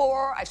this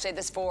before. I've said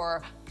this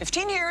for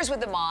 15 years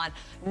with Iman.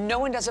 No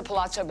one does a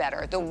palazzo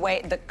better. The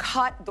way, the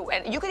cut,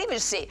 and you can even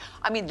see,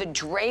 I mean, the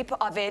drape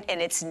of it,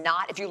 and it's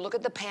not, if you look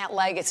at the pant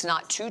leg, it's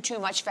not too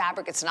much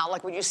fabric. It's not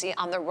like what you see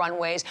on the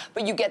runways,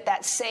 but you get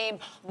that same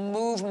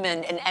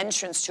movement and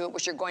entrance to it,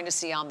 which you're going to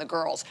see on the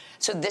girls.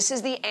 So this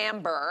is the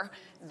amber.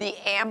 The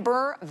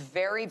amber,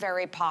 very,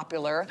 very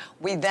popular.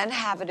 We then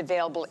have it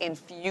available in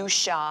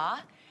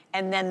fuchsia,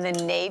 and then the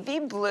navy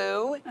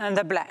blue. And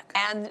the black.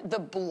 And the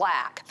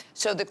black.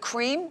 So the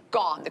cream,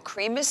 gone. The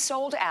cream is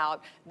sold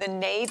out. The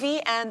navy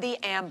and the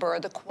amber,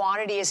 the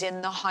quantity is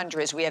in the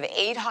hundreds. We have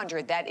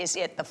 800. That is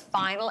it, the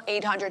final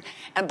 800.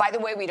 And by the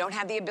way, we don't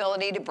have the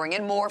ability to bring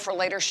in more for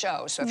later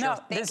shows. So if you're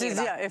thinking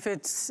about if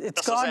it's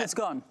gone, it's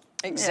gone.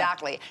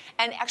 Exactly. Yeah.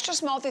 And extra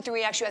small through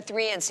 3X, you have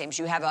 3 inseams.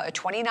 You have a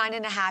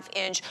 29.5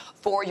 inch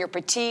for your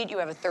petite, you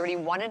have a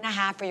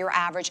 31.5 for your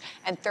average,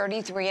 and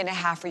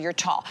 33.5 for your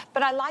tall.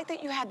 But I like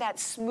that you had that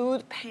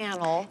smooth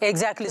panel.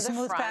 Exactly,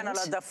 smooth panel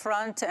at the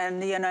front,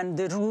 and you know, and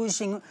the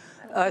ruching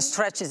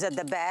stretches at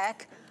the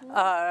back.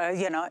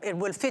 You know, it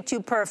will fit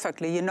you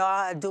perfectly. You know,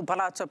 I do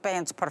palazzo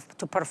pants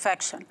to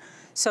perfection.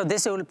 So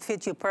this will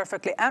fit you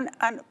perfectly. And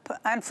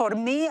for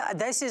me,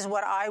 this is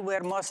what I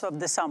wear most of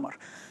the summer.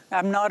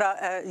 I'm not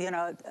a you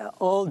know,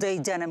 all-day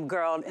denim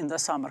girl in the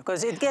summer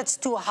because it gets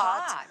too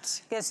hot.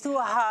 It gets too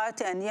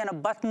hot, and you know,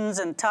 buttons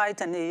and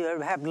tight, and you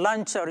have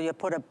lunch or you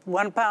put up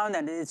 1 pound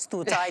and it's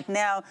too tight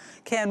now.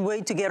 Can't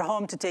wait to get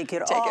home to take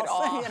it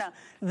off. You know,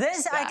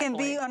 this I can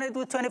be on it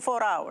with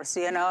 24 hours.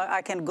 You know,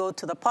 I can go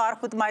to the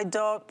park with my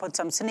dog, put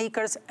some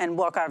sneakers, and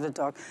walk out the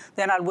dog.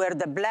 Then I'll wear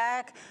the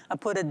black. I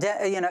put a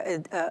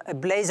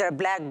blazer, a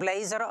black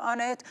blazer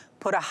on it.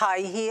 Put a high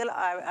heel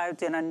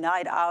out in a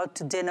night out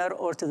to dinner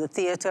or to the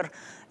theater,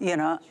 you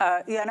know.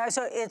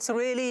 So it's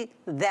really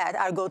that.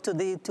 I go to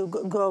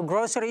go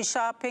grocery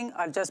shopping.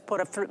 I'll just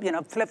put a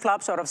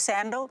flip-flop sort of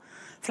sandal,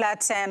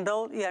 flat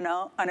sandal, you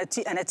know, and a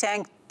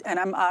tank, and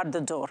I'm out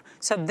the door.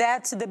 So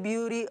that's the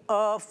beauty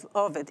of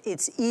it.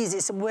 It's easy.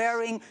 It's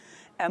wearing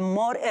a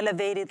more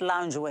elevated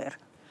loungewear.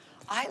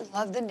 I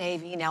love the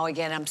navy. Now,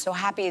 again, I'm so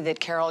happy that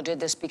Carol did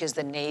this because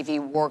the navy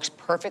works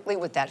perfectly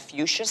with that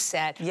fuchsia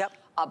set. Yep.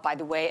 By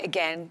the way,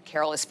 again,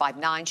 Carol is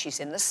 5'9".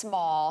 She's in the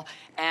small,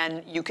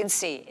 and you can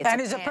see.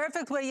 It's a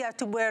perfect way you have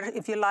to wear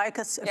if you like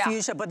a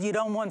fuchsia, but you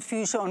don't want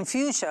fuchsia on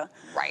fuchsia.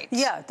 Right.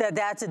 Yeah,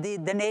 that's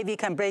the navy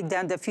can break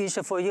down the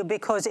fuchsia for you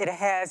because it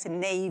has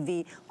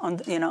navy on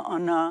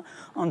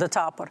the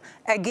topper.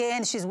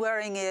 Again, she's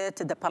wearing it,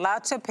 the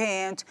palazzo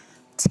pant,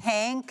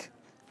 tank,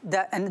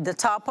 and the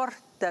topper.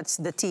 That's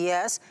the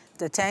TS.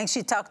 The tank,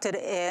 she tucked it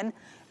in,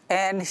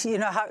 and you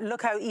know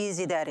look how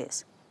easy that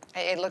is.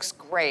 It looks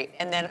great.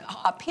 And then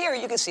up here,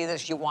 you can see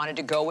this. You wanted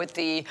to go with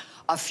the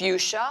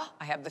fuchsia.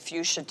 I have the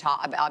fuchsia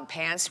top,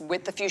 pants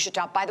with the fuchsia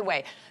top. By the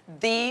way,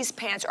 these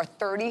pants are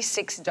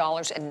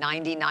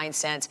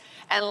 $36.99.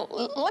 And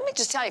let me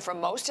just tell you, for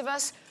most of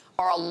us,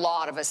 or a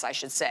lot of us, I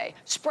should say,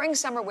 spring,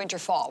 summer, winter,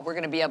 fall, we're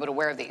going to be able to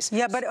wear these.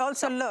 Yeah, but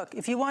also look,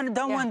 if you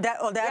don't want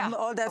that all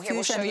that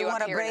fuchsia, and you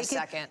want to break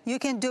it, you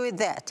can do it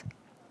that.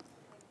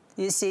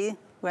 You see?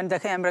 When the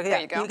camera,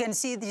 you can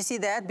see, you see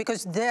that?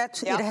 Because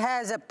it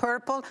has a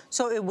purple,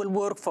 so it will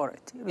work for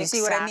it. You see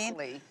what I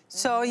mean?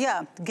 So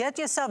yeah, get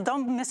yourself,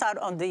 don't miss out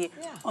on the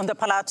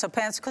palazzo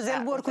pants, because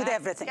they'll work with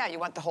everything. Yeah, you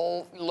want the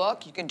whole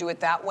look, you can do it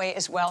that way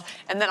as well.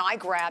 And then I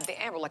grabbed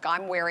the amber, like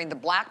I'm wearing the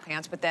black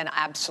pants, but then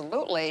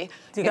absolutely,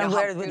 you can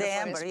wear it with the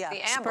amber, yeah,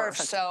 the amber.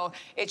 So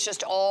it's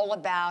just all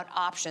about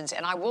options.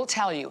 And I will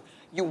tell you,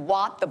 you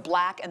want the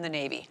black and the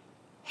navy.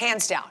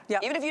 Hands down.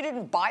 Yep. Even if you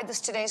didn't buy this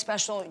Today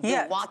Special,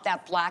 you want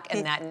that black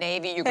and that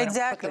navy. You're going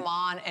to put them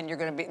on, and you're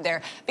going to be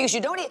there. Because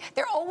you don't,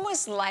 they're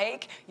almost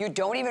like you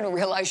don't even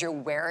realize you're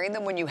wearing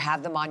them when you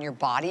have them on your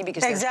body,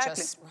 because they're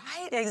just,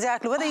 right?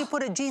 Exactly. Whether you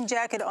put a jean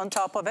jacket on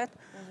top of it,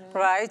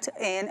 right,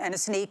 and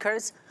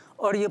sneakers,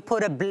 or you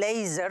put a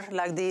blazer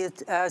like the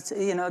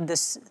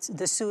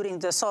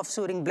soft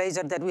suiting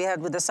blazer that we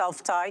had with the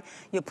self tie.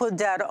 You put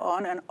that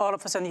on, and all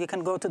of a sudden you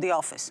can go to the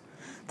office.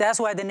 That's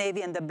why the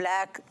navy and the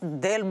black,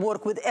 they'll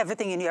work with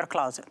everything in your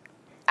closet.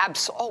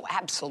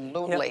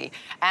 Absolutely.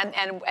 Yep. And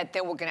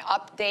then we're going to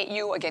update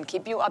you again,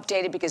 keep you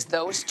updated, because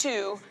those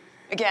two,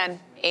 again,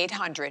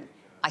 800.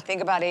 I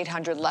think about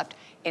 800 left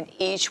in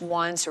each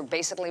one. So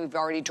basically, we've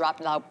already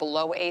dropped out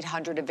below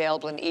 800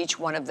 available in each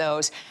one of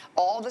those.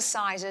 All the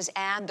sizes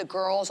and the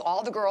girls,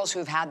 all the girls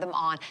who've had them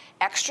on,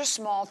 extra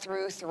small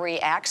through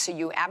 3X. So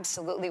you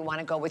absolutely want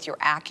to go with your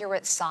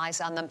accurate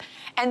size on them.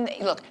 And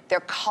look,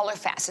 they're color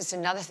fast. It's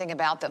another thing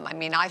about them. I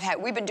mean,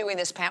 we've been doing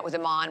this pant with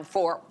them on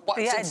for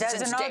since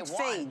day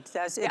one.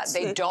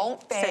 They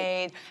don't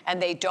fade,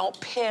 and they don't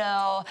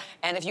pill.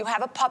 And if you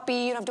have a puppy,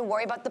 you don't have to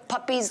worry about the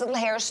puppy's little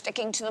hair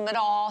sticking to them at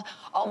all.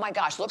 Oh my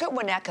gosh, look at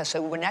Winnetka.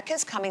 So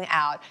Winnetka's coming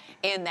out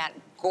in that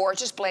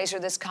gorgeous blazer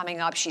that's coming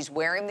up. She's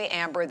wearing the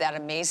amber, that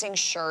amazing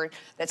shirt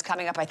that's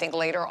coming up, I think,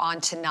 later on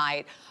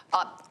tonight.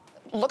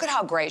 Look at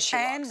how great she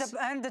looks.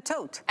 And the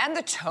tote. And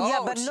the tote,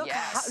 yeah, but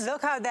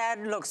look how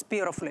that looks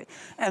beautifully.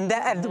 And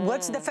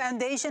what's the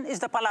foundation is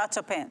the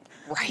palazzo pant.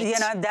 Right. You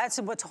know, that's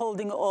what's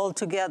holding all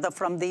together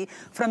from the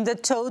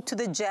tote to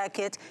the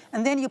jacket.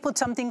 And then you put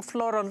something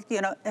floral,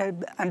 you know,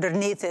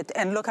 underneath it.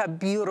 And look how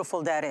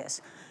beautiful that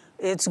is.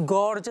 It's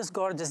gorgeous,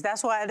 gorgeous.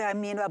 That's what I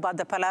mean about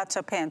the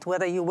palazzo pant.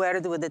 Whether you wear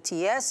it with a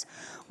TS,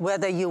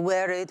 whether you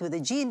wear it with a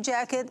jean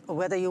jacket, or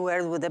whether you wear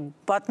it with a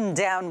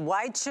button-down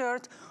white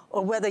shirt,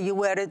 or whether you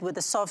wear it with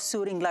a soft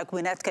suiting like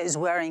Winnetka is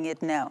wearing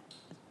it now.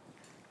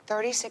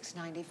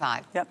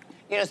 $36.95. Yep.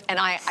 You know, and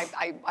I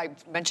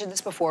mentioned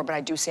this before, but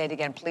I do say it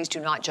again. Please do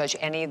not judge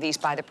any of these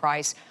by the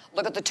price.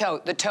 Look at the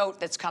tote. The tote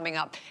that's coming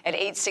up at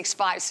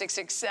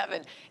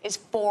 $865,667 is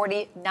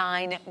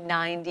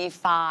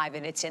 $49.95,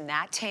 and it's in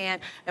that tan.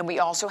 And we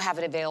also have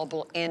it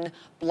available in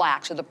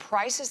black. So the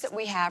prices that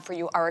we have for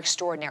you are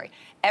extraordinary.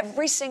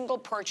 Every single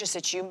purchase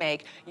that you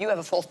make, you have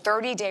a full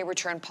 30-day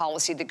return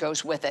policy that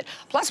goes with it.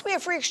 Plus, we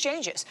have free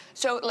exchanges.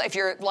 So if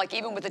you're like,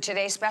 even with the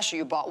Today Special,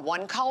 you bought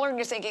one color and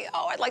you're thinking,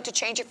 oh, I'd like to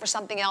change it for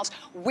something else,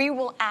 we will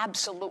will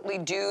absolutely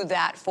do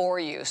that for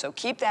you. So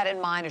keep that in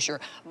mind as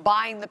you're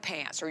buying the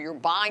pants, or you're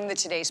buying the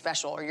Today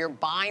Special, or you're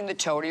buying the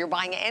tote, or you're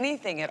buying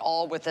anything at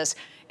all with us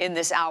in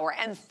this hour.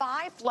 And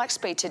 5 flex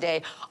pay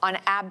today on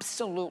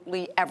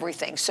absolutely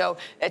everything. So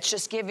it's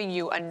just giving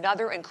you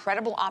another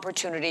incredible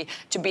opportunity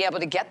to be able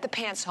to get the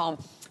pants home.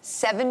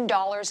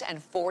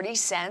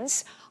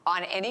 $7.40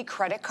 on any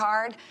credit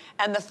card.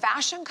 And the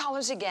fashion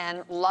colors,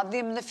 again, love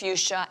them in the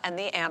fuchsia and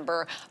the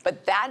amber,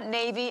 but that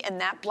navy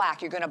and that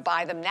black, you're gonna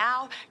buy them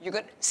now. You're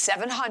gonna,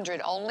 700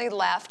 only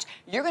left.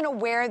 You're gonna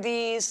wear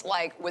these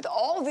like with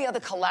all the other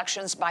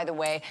collections, by the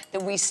way,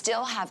 that we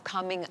still have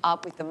coming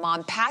up with them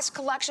on past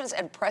collections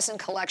and present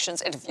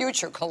collections and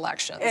future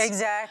collections.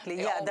 Exactly,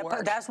 They yeah, all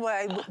work. that's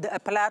why a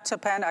palazzo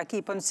pant, I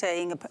keep on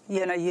saying,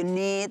 you know, you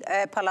need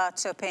a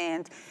palazzo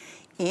pant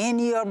in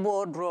your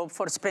wardrobe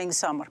for spring,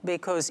 summer,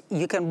 because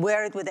you can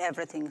wear it with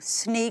everything.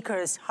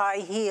 Sneakers, high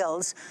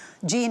heels,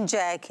 jean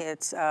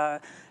jackets, a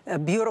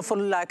beautiful,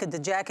 like the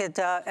jacket,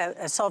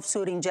 a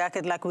soft-suiting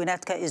jacket like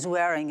Winnetka is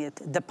wearing it.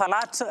 The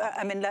palazzo,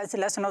 I mean,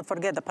 let's not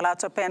forget, the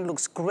palazzo pant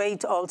looks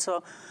great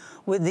also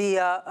with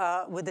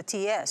the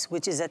TS,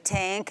 which is a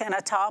tank and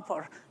a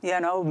topper, you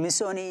know,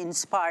 Missoni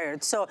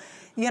inspired. So,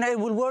 you know, it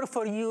will work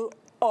for you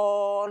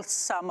all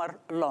summer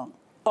long.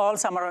 All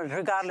summer,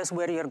 regardless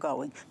where you're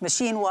going.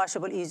 Machine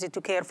washable, easy to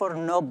care for,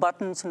 no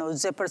buttons, no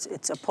zippers.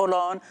 It's a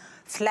pull-on,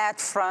 flat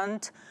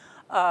front,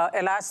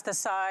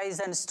 elasticized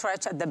and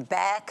stretch at the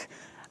back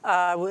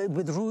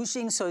with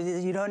ruching, so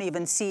you don't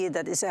even see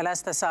that it's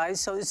elasticized.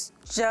 So it's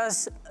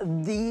just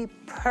the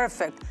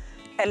perfect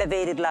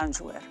elevated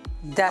loungewear.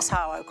 That's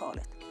how I call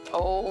it.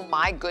 Oh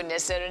my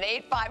goodness, at an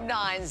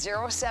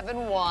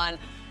 859-071.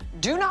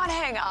 Do not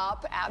hang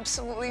up.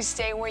 Absolutely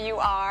stay where you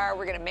are.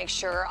 We're going to make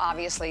sure,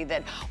 obviously,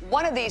 that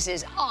one of these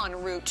is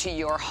en route to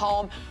your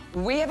home.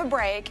 We have a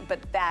break, but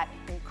that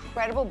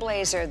incredible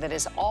blazer that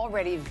is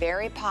already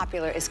very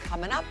popular is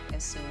coming up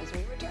as soon as we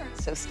return.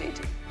 So stay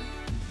tuned.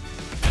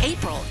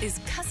 April is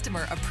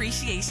Customer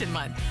Appreciation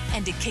Month,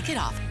 and to kick it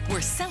off, we're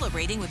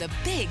celebrating with a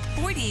big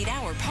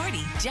 48-hour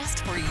party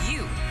just for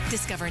you.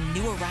 Discover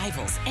new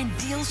arrivals and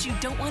deals you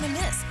don't want to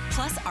miss,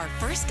 plus our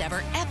first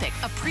ever epic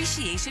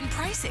appreciation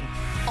pricing,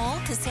 all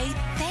to say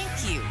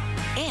thank you.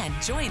 And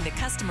join the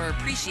Customer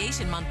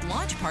Appreciation Month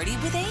launch party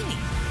with Amy.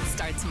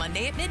 Starts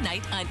Monday at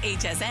midnight on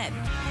HSN.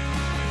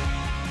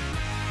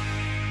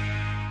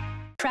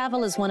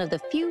 Travel is one of the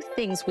few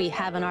things we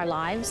have in our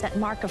lives that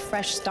mark a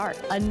fresh start,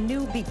 a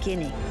new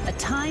beginning, a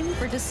time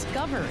for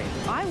discovery.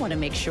 I want to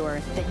make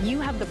sure that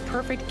you have the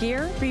perfect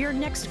gear for your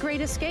next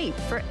great escape.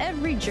 For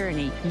every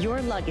journey,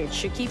 your luggage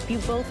should keep you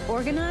both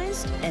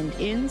organized and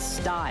in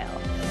style.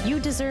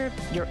 You deserve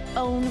your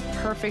own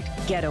perfect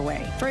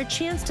getaway for a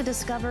chance to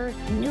discover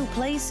new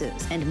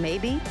places and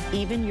maybe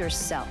even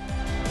yourself.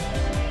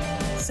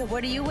 So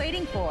what are you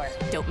waiting for?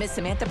 Don't miss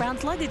Samantha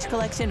Brown's luggage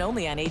collection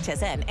only on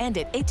HSN and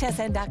at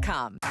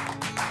hsn.com.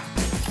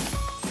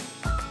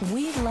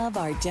 We love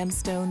our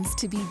gemstones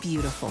to be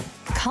beautiful,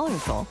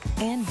 colorful,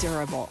 and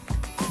durable.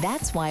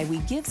 That's why we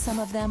give some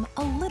of them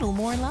a little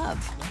more love.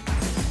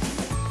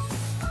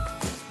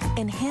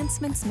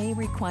 Enhancements may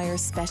require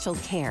special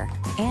care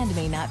and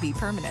may not be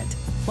permanent,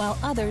 while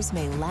others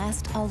may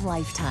last a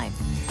lifetime.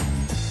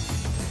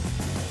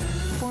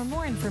 For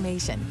more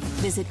information,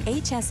 visit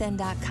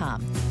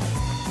hsn.com.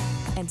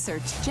 and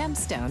search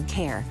Gemstone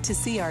Care to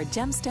see our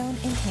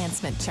gemstone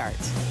enhancement chart.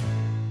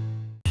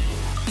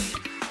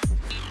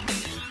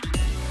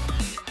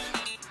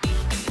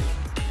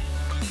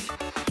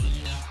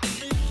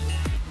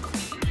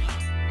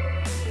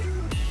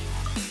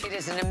 It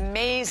is an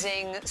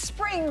amazing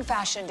spring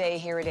fashion day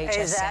here at HSN.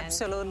 It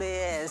absolutely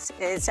is.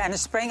 And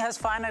spring has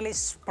finally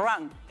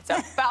sprung. It's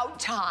about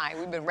time.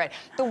 We've been ready.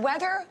 The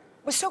weather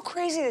was so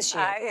crazy this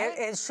year. Right?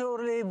 It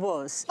surely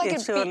was. Like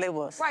it surely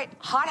was. Right,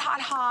 hot, hot,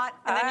 hot,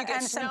 and then you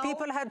get and snow. some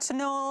people had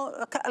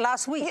snow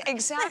last week. Yeah,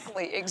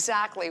 exactly,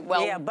 exactly.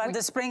 Well, yeah, but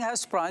the spring has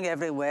sprung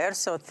everywhere,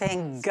 so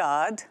thank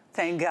God.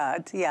 Thank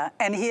God, yeah.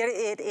 And here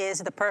it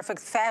is, the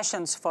perfect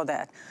fashions for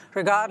that.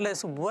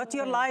 Regardless what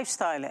your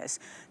lifestyle is,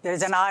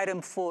 there's an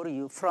item for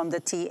you. From the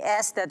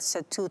TS, that's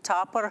a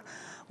two-topper,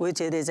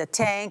 which it is a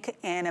tank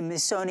and a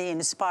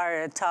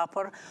Missoni-inspired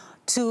topper,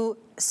 to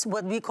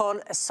what we call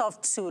a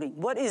soft suiting.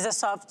 What is a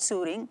soft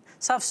suiting?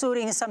 Soft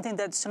suiting is something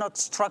that's not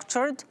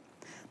structured.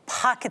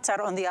 Pockets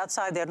are on the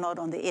outside, they're not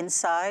on the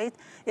inside.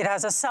 It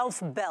has a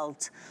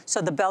self-belt,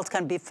 so the belt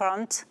can be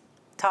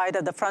tied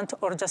at the front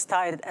or just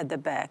tied at the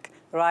back,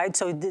 right?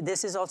 So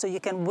this is also, you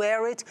can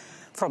wear it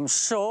from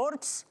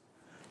shorts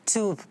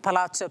to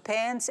palazzo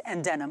pants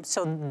and denim.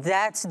 So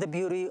that's the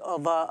beauty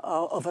of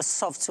a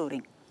soft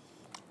suiting.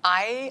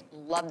 I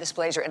love this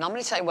blazer, and I'm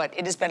gonna tell you what,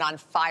 it has been on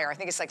fire. I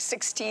think it's like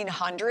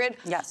 1,600.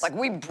 Yes. Like,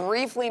 we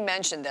briefly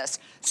mentioned this.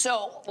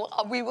 So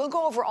we will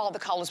go over all the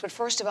colors, but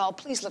first of all,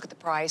 please look at the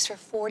price for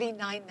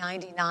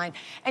 $49.99.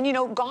 And you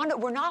know,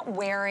 we're not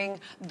wearing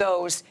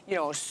those, you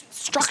know,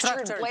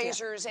 structured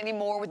blazers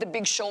anymore with the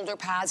big shoulder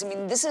pads. I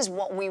mean, this is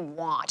what we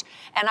want.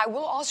 And I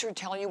will also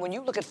tell you, when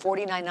you look at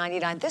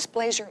 $49.99, this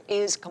blazer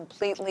is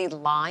completely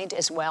lined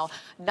as well.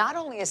 Not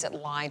only is it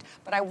lined,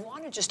 but I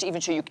want to just even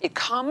show you, it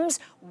comes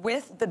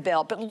with the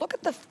belt, but look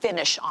at the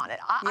finish on it.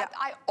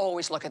 I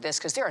always look at this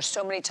because there are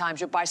so many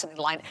times you buy something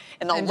lined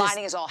and the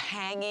lining is all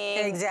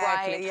hanging.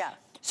 Exactly, right? yeah.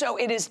 So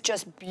it is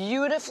just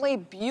beautifully,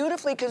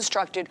 beautifully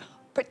constructed,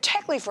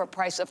 particularly for a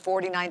price of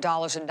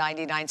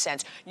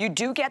 $49.99. You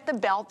do get the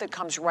belt that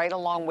comes right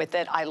along with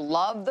it. I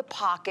love the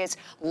pockets,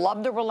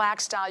 love the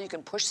relaxed style. You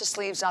can push the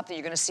sleeves up that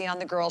you're gonna see on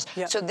the girls.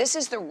 Yep. So this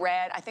is the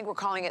red. I think we're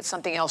calling it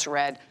something else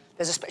red.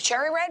 There's a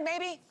cherry red,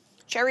 maybe?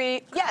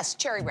 Cherry, yes,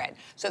 cherry red.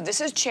 So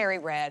this is cherry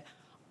red.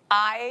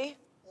 I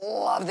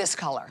love this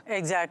color.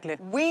 Exactly.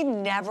 We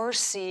never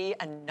see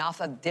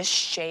enough of this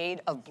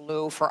shade of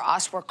blue. For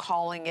us, we're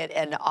calling it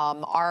an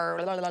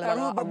Aruba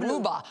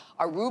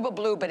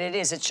blue, but it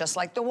is. It's just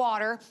like the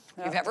water.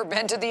 Yep. You've ever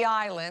been to the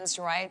islands,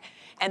 right?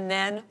 And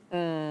then,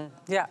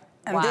 yeah.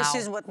 And wow. This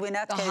is what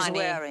Winnetka is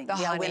wearing.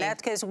 Yeah,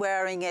 Winnetka is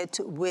wearing it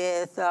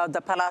with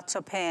the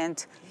palazzo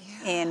pant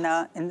in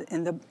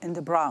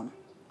the brown.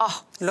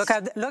 Oh, look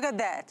at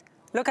that.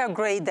 Look how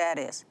great that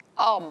is.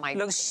 Oh my!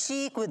 Looks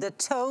chic with the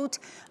tote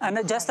and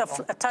just a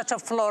touch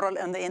of floral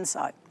on the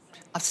inside.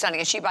 Stunning.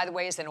 And she, by the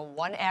way, is in a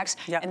 1X.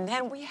 Yep. And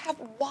then we have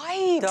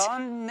white.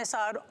 Don't miss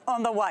out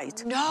on the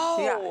white.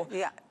 No.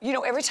 Yeah. You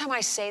know, every time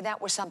I say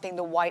that with something,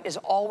 the white is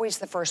always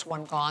the first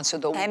one gone. So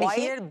the white. And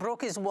here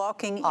Brooke is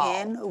walking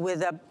in with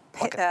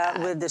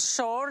the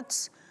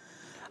shorts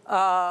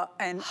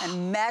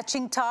and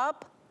matching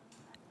top.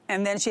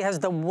 And then she has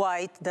the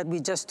white that we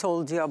just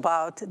told you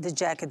about, the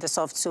jacket, the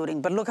soft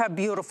suiting. But look how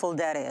beautiful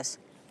that is.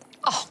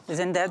 Oh,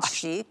 isn't that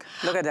chic?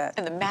 Look at that.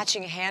 And the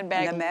matching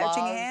handbag. And the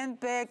matching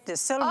handbag, the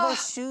silver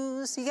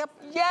shoes. Yep.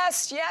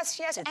 Yes.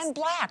 And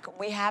black.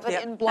 We have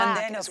it in black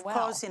and then, as well.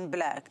 Of course, in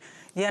black.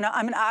 You know,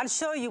 I mean, I'll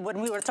show you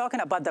when we were talking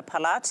about the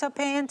palazzo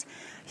pant.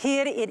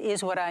 Here it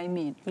is what I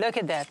mean. Look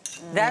at that.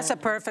 That's a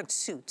perfect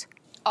suit.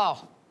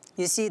 Oh.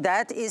 You see,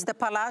 that is the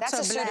palazzo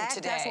That's black.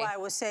 Today. That's why I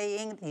was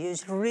saying you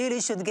really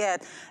should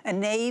get a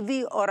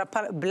navy or a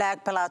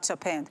black palazzo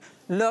pant.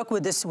 Look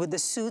with the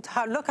suit.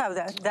 Look how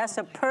that's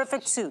a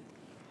perfect suit.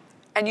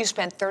 And you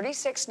spent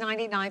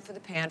 $36.99 for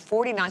the pant,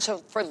 $49, so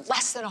for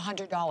less than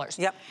 $100.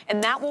 Yep.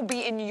 And that will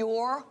be in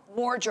your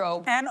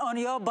wardrobe. And on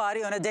your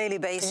body on a daily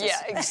basis.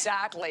 Yeah,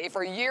 exactly.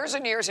 For years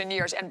and years and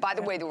years. And by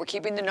the way, we're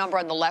keeping the number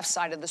on the left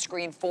side of the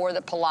screen for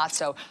the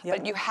palazzo. Yep.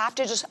 But you have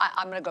to just,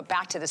 I'm going to go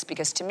back to this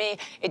because to me,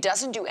 it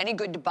doesn't do any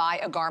good to buy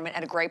a garment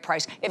at a great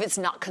price if it's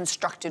not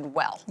constructed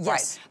well.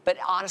 Yes. Right? But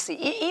honestly,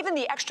 even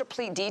the extra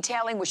pleat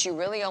detailing, which you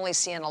really only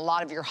see in a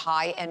lot of your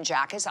high-end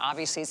jackets,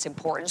 obviously it's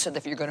important so that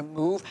if you're going to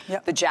move,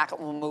 the jacket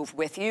will move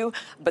with you.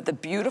 But the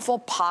beautiful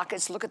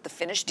pockets, look at the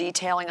finished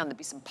detailing on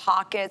some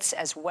pockets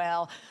as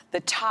well. The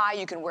tie,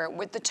 you can wear it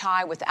with the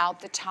tie, without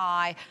the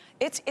tie.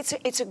 It's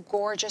a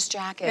gorgeous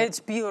jacket. It's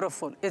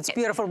beautiful. It's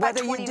beautiful.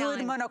 Whether you do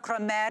it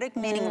monochromatic,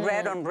 meaning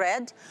red on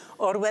red,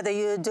 or whether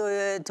you do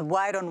it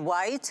white on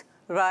white,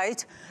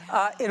 right?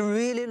 It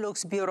really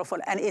looks beautiful,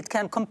 and it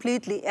can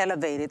completely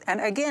elevate it. And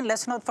again,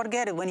 let's not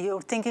forget it. When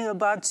you're thinking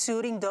about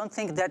suiting, don't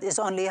think that is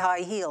only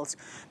high heels,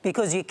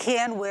 because you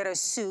can wear a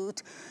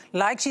suit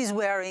like she's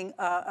wearing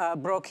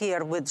Brooke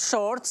here with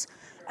shorts,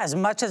 as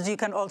much as you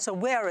can also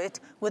wear it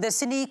with a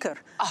sneaker.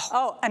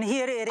 Oh, and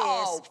here it is.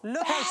 Oh,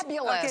 look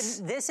fabulous.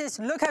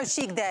 Look how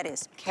chic that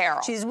is.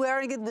 Carol. She's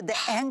wearing it with the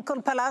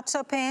ankle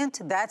palazzo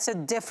pant. That's a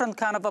different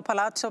kind of a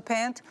palazzo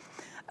pant.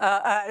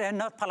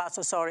 Not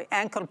palazzo, sorry.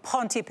 Ankle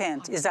ponte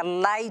pant is a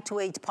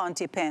lightweight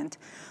ponte pant,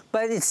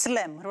 but it's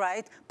slim,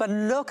 right? But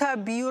look how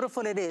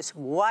beautiful it is.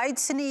 White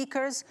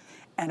sneakers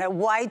and a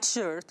white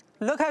shirt.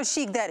 Look how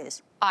chic that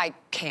is. I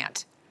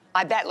can't.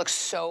 That looks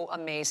so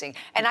amazing.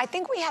 And I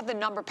think we have the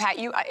number, Pat.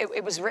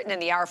 It was written in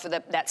the hour for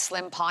that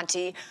slim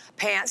ponte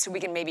pants, so we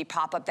can maybe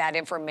pop up that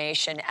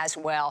information as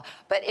well.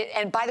 But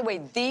and by the way,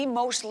 the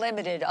most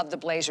limited of the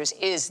blazers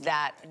is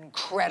that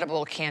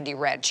incredible candy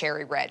red,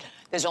 cherry red.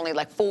 There's only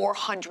like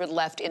 400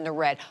 left in the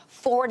red.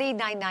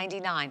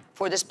 $49.99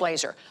 for this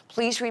blazer.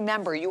 Please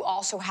remember, you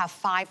also have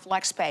 5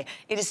 flex pay.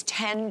 It is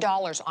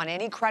 $10 on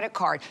any credit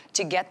card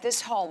to get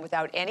this home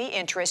without any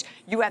interest.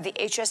 You have the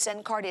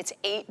HSN card. It's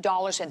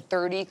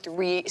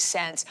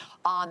 $8.33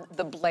 on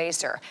the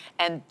blazer.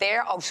 And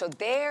so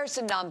there's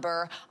the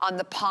number on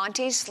the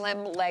Ponte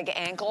Slim Leg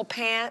Ankle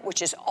Pant,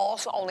 which is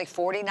also only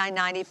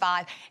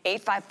 $49.95,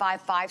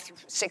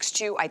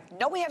 855-562. I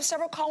know we have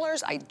several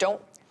colors.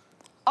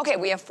 Okay,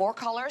 we have 4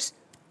 colors.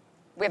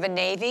 We have a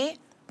navy,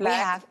 we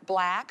have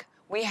black,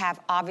 we have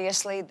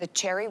obviously the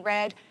cherry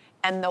red,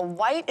 and the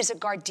white is a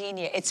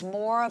gardenia. It's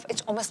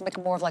almost like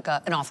more of like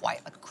an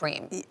off-white, like a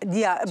cream.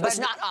 Yeah, so but it's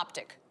not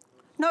optic.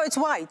 No, it's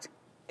white.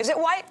 Is it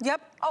white?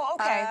 Yep. Oh,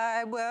 okay.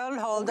 I will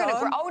hold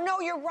on. Oh,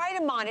 no, you're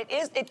right, Iman.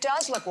 It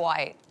does look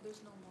white.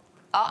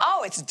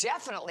 Oh, it's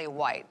definitely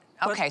white.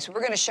 Okay, so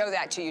we're going to show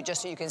that to you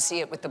just so you can see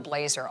it with the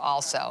blazer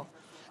also.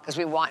 Because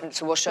we want,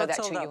 so we'll show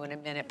that to you in a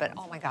minute. But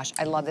oh my gosh,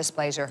 I love this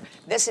blazer.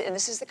 This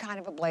is the kind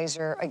of a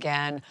blazer,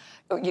 again,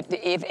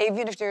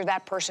 even if you're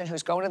that person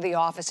who's going to the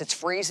office, it's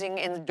freezing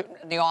in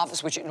the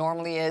office, which it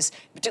normally is,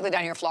 particularly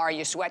down here in Florida,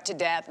 you sweat to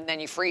death and then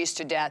you freeze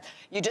to death.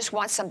 You just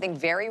want something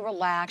very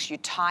relaxed. You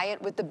tie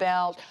it with the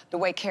belt, the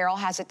way Carol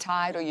has it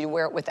tied, or you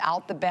wear it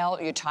without the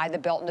belt, or you tie the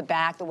belt in the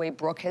back, the way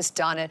Brooke has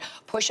done it.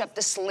 Push up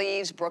the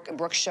sleeves,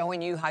 Brooke's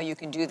showing you how you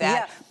can do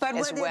that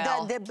as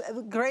well.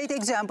 The great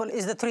example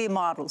is the three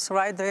models,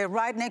 right? They're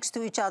right next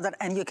to each other,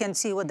 and you can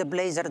see what the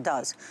blazer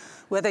does.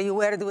 Whether you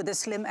wear it with a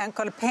slim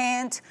ankle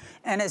pant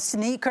and a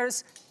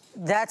sneakers,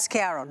 that's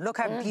Carol. Look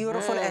how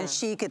beautiful and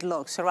chic it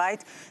looks,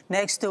 right?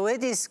 Next to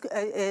it is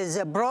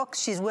Brooke.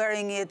 She's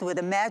wearing it with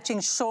a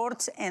matching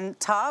shorts and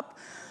top,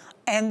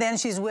 and then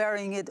she's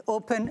wearing it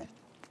open,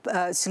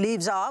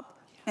 sleeves up,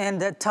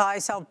 and the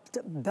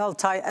belt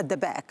tie at the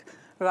back.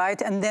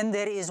 Right, and then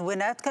there is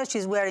Winnetka.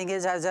 She's wearing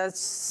it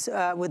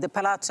with the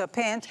palazzo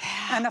pant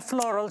and a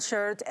floral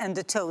shirt and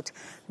the tote.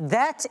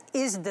 That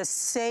is the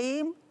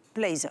same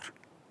blazer.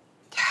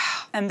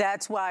 And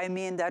that's why I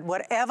mean that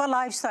whatever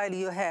lifestyle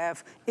you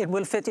have, it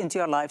will fit into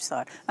your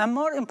lifestyle. And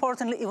more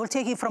importantly, it will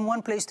take you from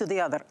one place to the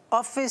other.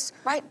 Office,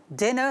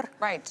 dinner,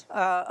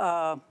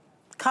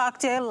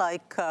 cocktail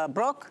like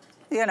Brooke,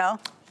 you know.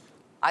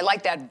 I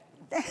like that.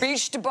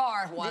 Beach to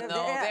bar one,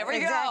 though. There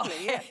we go.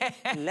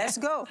 Let's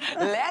go.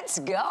 Let's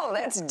go.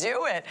 Let's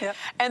do it. Yep.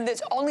 And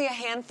there's only a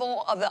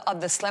handful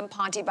of the slim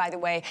Ponte, by the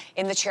way,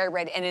 in the cherry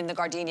red and in the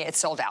gardenia. It's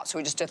sold out. So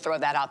we just to throw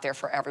that out there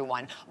for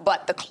everyone.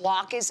 But the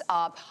clock is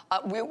up.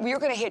 We're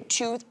going to hit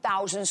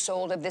 2,000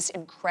 sold of this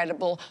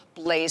incredible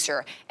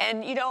blazer.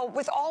 And, you know,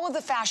 with all of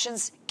the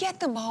fashions, get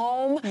them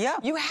home. Yeah.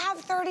 You have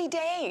 30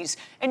 days.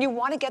 And you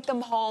want to get them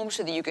home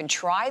so that you can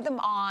try them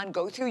on,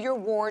 go through your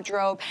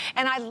wardrobe.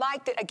 And I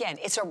like that, again,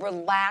 it's a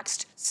relaxed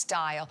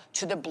style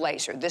to the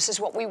blazer. This is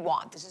what we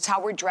want. This is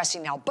how we're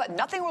dressing now. But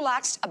nothing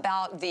relaxed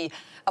about the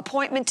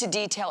appointment to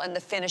detail and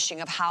the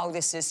finishing of how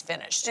this is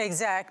finished.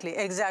 Exactly,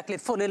 exactly.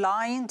 Fully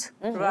lined,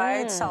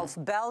 right?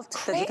 Self-belt,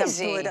 that you can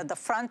do it at the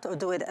front or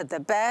do it at the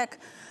back.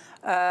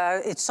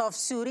 It's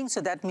soft-suiting,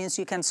 so that means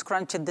you can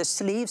scrunch at the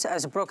sleeves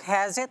as Brooke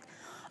has it.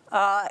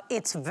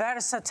 It's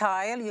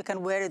versatile. You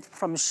can wear it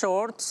from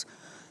shorts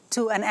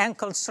to an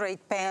ankle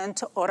straight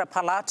pant or a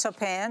palazzo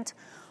pant.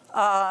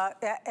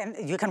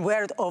 And you can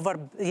wear it over,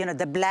 you know,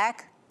 the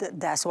black.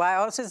 That's why I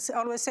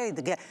always say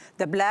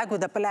the black with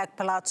the black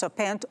palazzo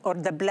pant, or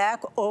the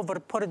black over,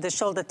 put it the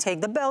shoulder,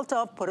 take the belt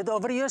off, put it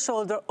over your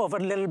shoulder, over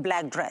a little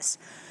black dress.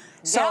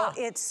 So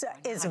it's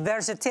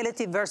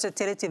versatility,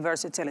 versatility,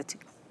 versatility.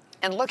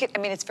 And look at, I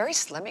mean, it's very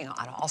slimming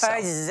on also.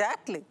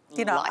 Exactly.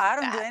 You know, I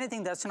don't do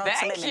anything that's not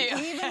slimming.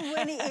 Even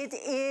when it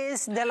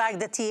is like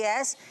the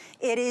TS,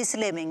 it is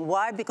slimming.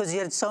 Why? Because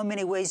there's so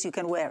many ways you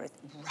can wear it.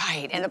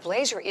 Right, and the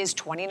blazer is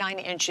 29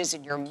 inches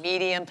in your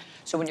medium.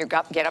 So when you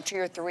get up to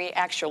your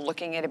 3X, you're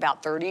looking at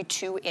about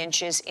 32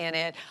 inches in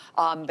it.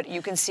 But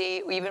you can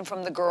see, even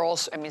from the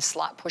girls, I mean,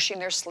 pushing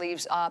their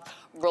sleeves up,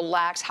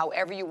 relax,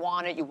 however you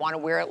want it. You want to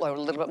wear it a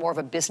little bit more of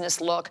a business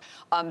look.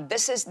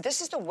 This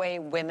is the way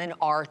women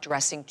are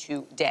dressing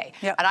today.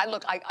 Yep. And I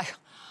looked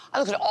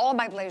at all of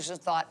my blazers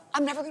and thought,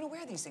 I'm never going to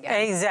wear these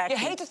again. Exactly.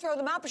 You hate to throw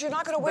them out, but you're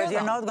not going to wear them. But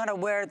you're not going to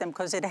wear them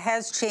because it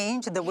has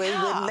changed the way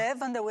we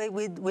live and the way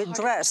we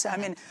dress. I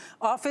mean,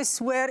 office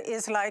wear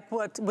is like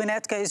what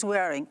Winnetka is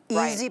wearing.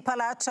 Easy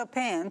palazzo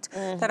pant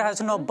that has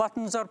no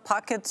buttons or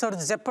pockets or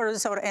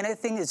zippers or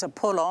anything. It's a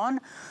pull-on,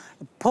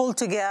 pull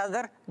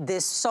together,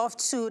 this soft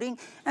suiting,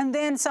 and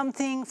then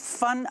something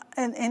fun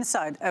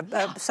inside,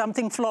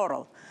 something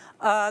floral.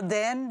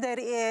 Then there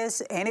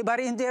is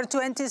anybody in their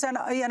 20s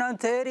and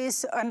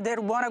 30s, and they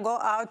want to go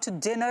out to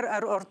dinner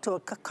or to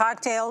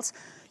cocktails.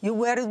 You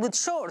wear it with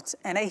shorts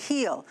and a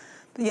heel.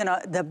 You know,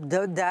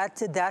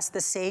 that's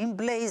the same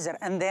blazer.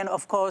 And then,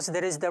 of course,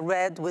 there is the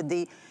red with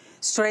the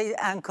straight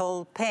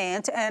ankle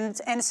pant and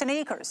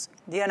sneakers.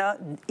 You know,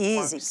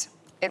 easy.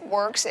 It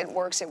works. It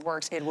works. It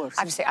works. It works.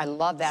 I have to say, I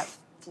love that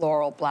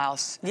floral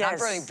blouse. Yes. I'm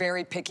really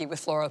very picky with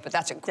floral, but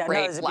that's a great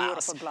blouse. A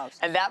beautiful blouse.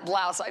 And that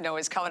blouse, I know,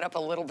 is coming up a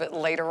little bit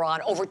later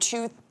on. Over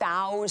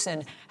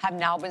 2,000 have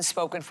now been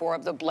spoken for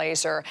of the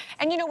blazer.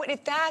 And you know what,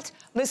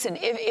 listen,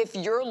 if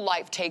your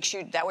life takes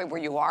you that way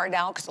where you are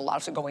now, because a lot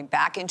of us are going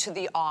back into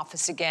the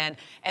office again,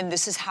 and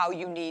this is how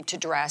you need to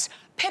dress,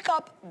 pick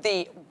up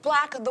the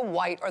black, the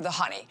white, or the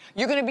honey.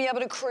 You're going to be able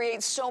to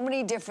create so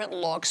many different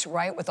looks,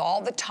 right, with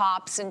all the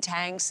tops and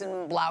tanks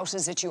and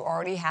blouses that you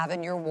already have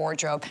in your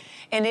wardrobe.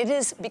 And it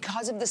is,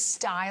 because of the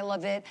style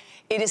of it,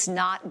 it is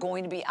not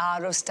going to be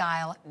out of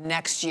style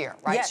next year,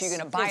 right? Yes, so you're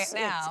going to buy it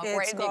now,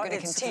 right, and you're going to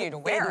continue to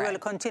wear it. It will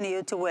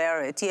continue to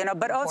wear it, you know.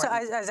 But also,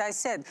 as I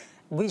said,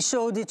 we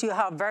showed it to you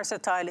how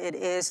versatile it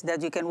is,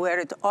 that you can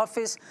wear it to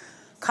office,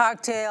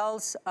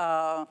 cocktails,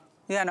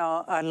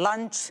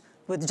 lunch,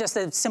 with just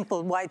a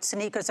simple white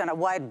sneakers and a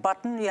white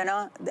button, you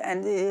know,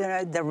 and you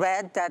know, the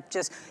red,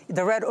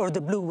 the red or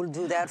the blue will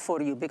do that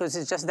for you because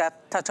it's just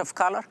that touch of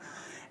color.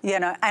 You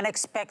know,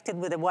 unexpected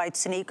with the white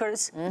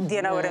sneakers. Do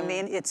you know what I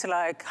mean? It's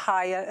like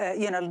higher,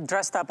 you know,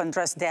 dressed up and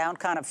dressed down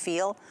kind of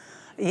feel,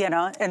 you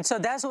know? And so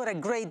that's what a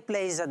great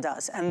blazer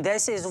does. And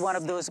this is one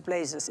of those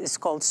blazers. It's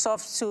called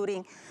soft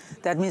suiting.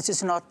 That means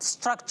it's not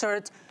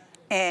structured,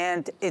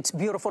 and it's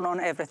beautiful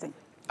on everything.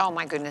 Oh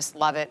my goodness,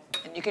 love it.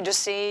 And you can just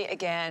see,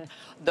 again,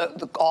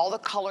 all the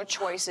color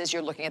choices.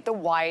 You're looking at the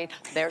white.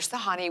 There's the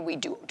honey.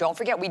 Don't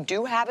forget, we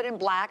do have it in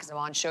black.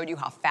 Iman showed you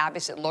how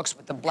fabulous it looks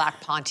with the black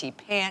ponte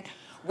pant.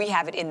 We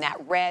have it in that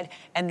red.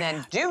 And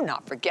then do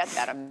not forget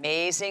that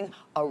amazing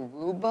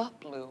Aruba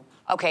blue.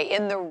 Okay,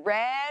 in the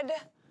red,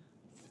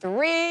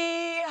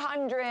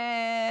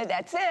 300,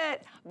 that's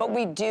it. But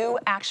we do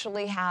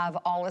actually have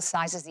all the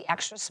sizes, the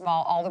extra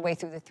small all the way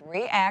through the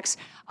 3X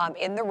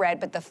in the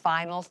red, but the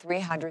final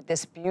 300,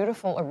 this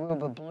beautiful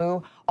Aruba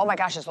blue. Oh my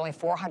gosh, there's only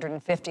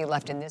 450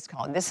 left in this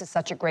color. This is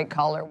such a great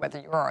color, whether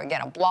you're,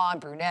 again, a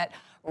blonde, brunette,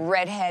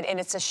 redhead, and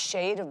it's a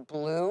shade of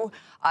blue.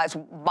 It's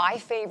my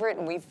favorite,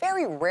 and we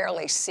very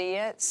rarely see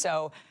it,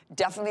 so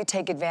definitely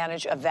take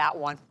advantage of that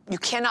one. You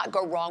cannot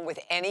go wrong with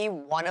any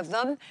one of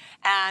them,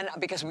 and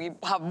because we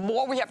have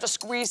more we have to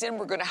squeeze in,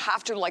 we're gonna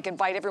have to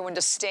invite everyone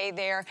to stay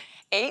there.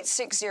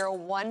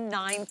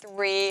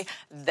 860-193,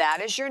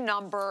 that is your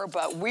number,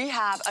 but we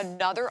have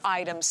another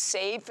item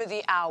saved for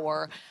the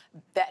hour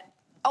that,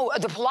 oh,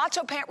 the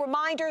palazzo pant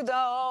reminder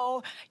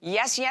though.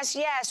 Yes, yes,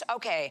 yes,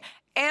 okay.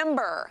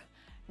 Amber,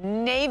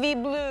 navy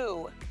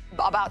blue,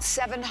 about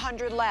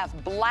 700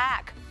 left.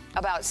 Black,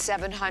 about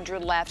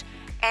 700 left.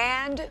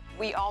 And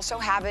we also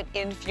have it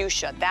in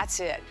fuchsia. That's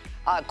it.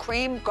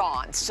 Cream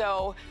gone.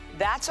 So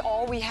that's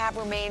all we have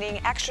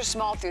remaining. Extra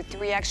small through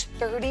 3X,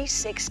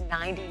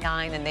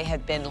 $36.99. And they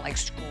have been like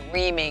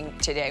screaming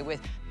today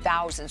with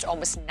thousands,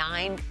 almost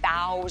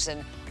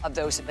 9,000 of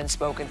those have been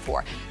spoken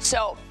for.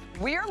 So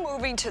we are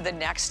moving to the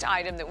next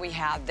item that we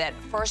have that,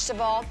 first of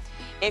all,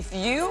 if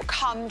you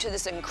come to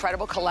this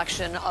incredible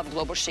collection of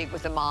Global Chic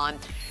with Iman,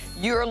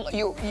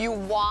 you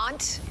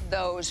want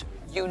those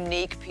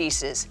unique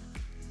pieces.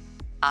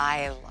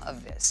 I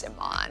love this,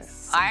 Iman.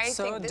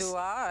 So do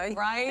I.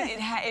 Right?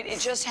 It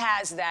just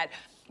has that,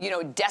 you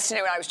know,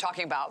 destiny, what I was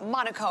talking about,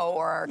 Monaco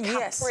or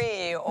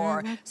Capri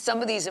or some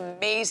of these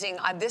amazing,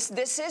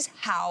 this is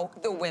how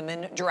the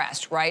women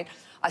dressed, right?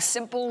 A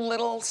simple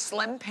little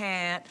slim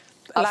pant.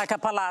 Like a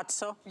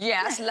palazzo.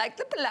 Yes, like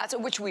the palazzo,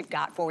 which we've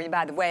got for you,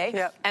 by the way.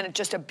 Yep. And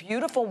just a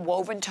beautiful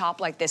woven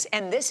top like this.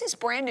 And this is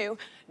brand new.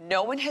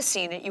 No one has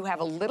seen it. You have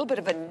a little bit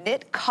of a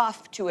knit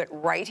cuff to it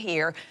right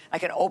here. I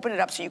can open it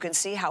up so you can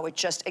see how it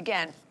just,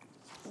 again,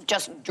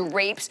 just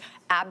drapes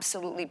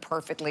absolutely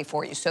perfectly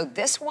for you. So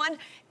this one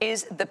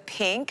is the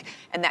pink,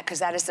 and because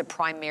that is the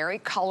primary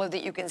color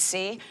that you can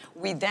see.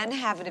 We then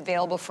have it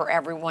available for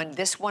everyone.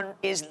 This one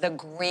is the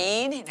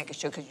green, and I can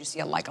show because you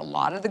see like a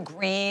lot of the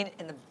green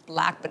and the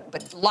black,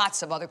 but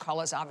lots of other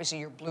colors, obviously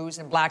your blues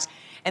and blacks.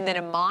 And then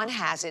Iman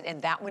has it,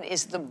 and that one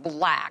is the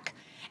black.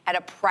 At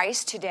a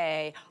price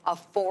today of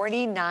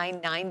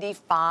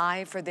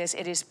 $49.95 for this.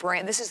 It is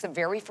this is the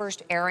very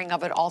first airing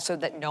of it also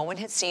that no one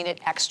had seen it.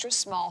 Extra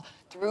small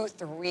through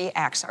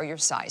 3X are your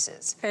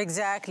sizes.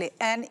 Exactly,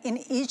 and in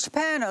each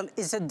panel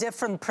is a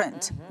different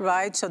print,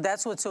 right? So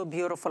that's what's so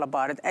beautiful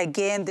about it.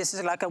 Again, this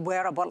is like a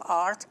wearable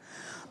art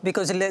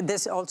because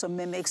this also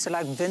mimics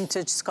like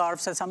vintage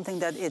scarves or something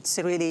that it's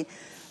really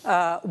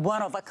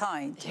one of a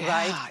kind,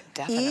 right?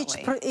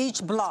 Definitely.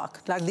 Each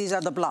block, like these are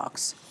the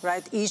blocks,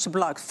 right? Each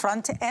block,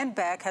 front and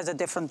back, has a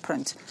different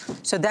print.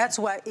 So that's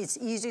why it's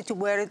easy to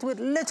wear it with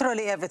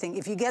literally everything.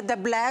 If you get the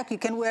black, you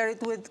can wear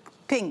it with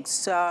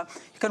pinks. You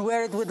can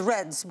wear it with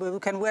reds. You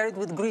can wear it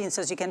with greens,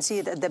 as you can see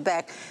it at the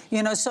back.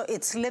 You know, so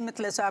it's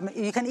limitless. I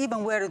mean, you can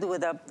even wear it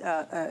with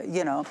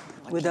you know,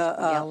 with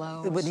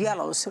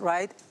yellows,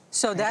 right?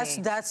 So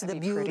that's the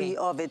beauty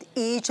of it.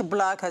 Each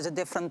block has a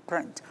different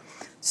print.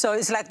 So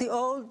it's like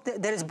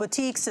there's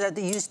boutiques that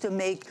they used to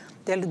make,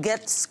 they'll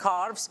get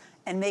scarves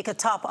and make a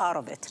top out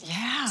of it.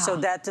 Yeah. So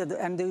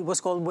and it was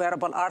called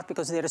wearable art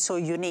because they're so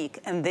unique.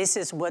 And this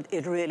is what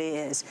it really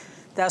is.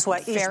 That's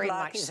why each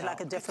block is like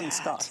a different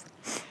scarf.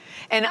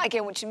 And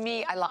again, to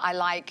me, I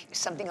like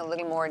something a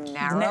little more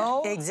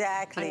narrow.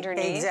 Exactly,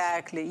 underneath.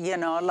 exactly. You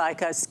know,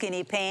 like a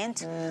skinny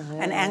pant,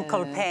 an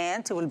ankle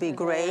pant will be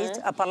great.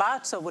 A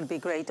palazzo will be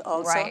great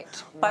also. Right,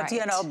 but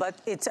you know, but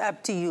it's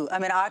up to you. I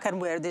mean, I can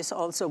wear this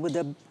also with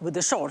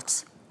the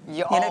shorts.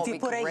 You know, if you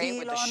put a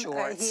heel on,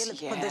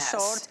 put the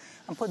short,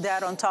 and put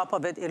that on top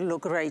of it, it'll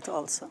look great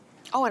also.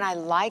 Oh, and I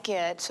like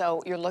it.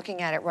 So you're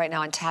looking at it right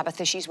now, and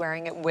Tabitha, she's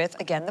wearing it with,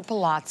 again, the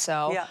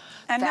palazzo. Yeah,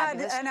 and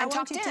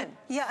tucked in.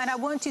 Yeah, and I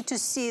want you to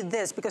see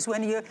this, because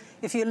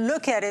if you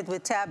look at it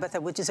with Tabitha,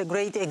 which is a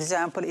great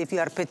example, if you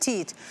are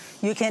petite,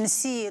 you can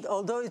see it,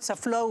 although it's a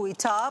flowy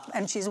top,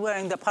 and she's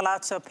wearing the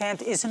palazzo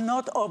pant, it's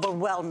not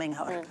overwhelming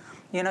her.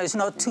 You know, it's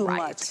not too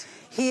much.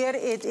 Here,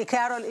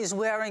 Carol is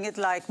wearing it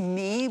like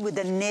me with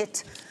the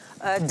knit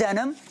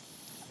denim.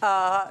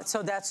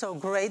 So that's so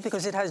great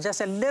because it has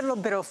just a little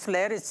bit of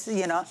flare. It's,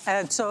 you know,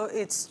 and so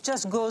it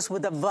just goes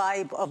with the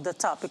vibe of the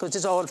top because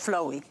it's all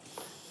flowy,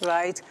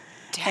 right?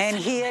 Definitely. And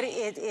here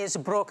it is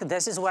Brooke.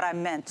 This is what I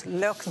meant.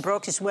 Look,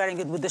 Brooke is wearing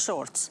it with the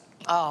shorts.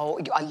 Oh,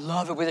 I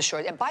love it with a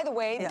short. And by the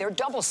way, they're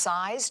double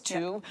sized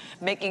too,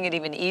 making it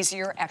even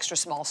easier. Extra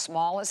small,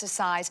 small is a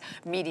size.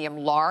 Medium,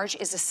 large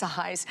is a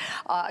size.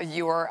 Where's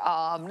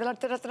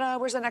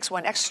the next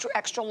one?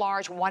 Extra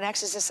large,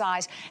 1X is a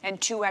size,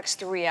 and 2X,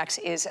 3X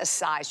is a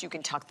size. You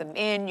can tuck them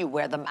in, you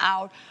wear them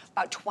out.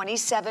 About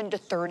 27 to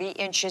 30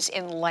 inches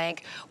in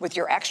length with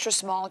your extra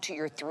small to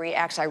your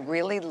 3X. I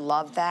really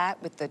love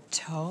that with the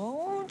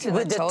tote.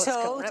 With the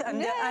tote and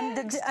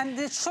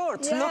the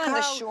shorts. Yeah, Look and how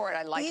the short,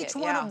 I like each it,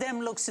 one of them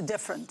looks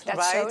different, That's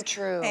right? so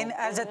true. And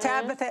as a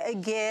Tabitha,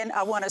 again,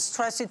 I want to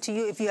stress it to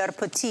you if you are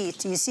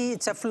petite. You see,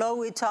 it's a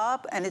flowy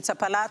top and it's a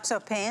palazzo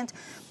pant,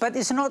 but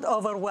it's not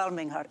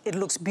overwhelming her. It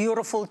looks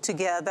beautiful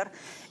together.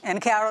 And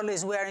Carol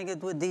is wearing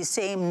it with the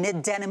same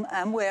knit denim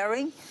I'm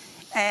wearing,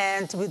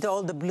 and with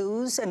all the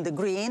blues and the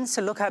greens.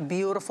 So look how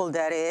beautiful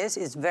that is.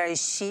 It's very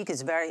chic,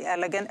 it's very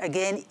elegant.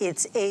 Again,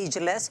 it's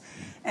ageless.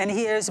 And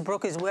here's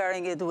Brooke is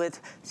wearing it with,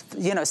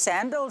 you know,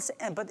 sandals,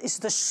 but it's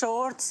the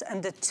shorts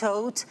and the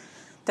tote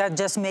that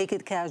just make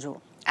it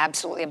casual.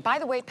 Absolutely. And by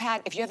the way,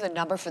 Pat, if you have the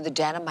number for the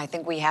denim, I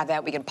think we have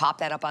that. We can pop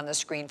that up on the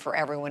screen for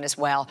everyone as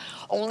well.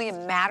 Only a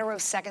matter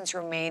of seconds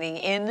remaining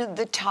in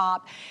the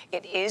top.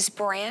 It is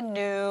brand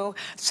new.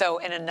 So,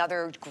 and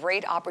another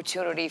great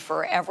opportunity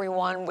for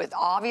everyone with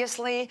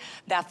obviously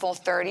that full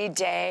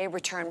 30-day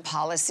return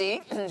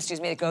policy,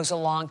 excuse me, that goes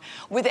along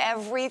with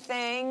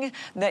everything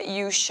that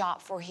you shop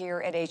for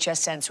here at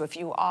HSN. So if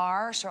you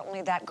are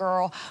certainly that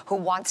girl who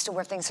wants to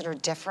wear things that are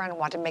different,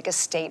 want to make a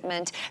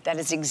statement, that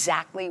is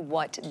exactly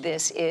what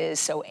this is.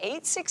 So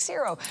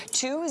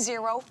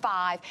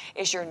 860-205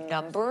 is your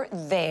number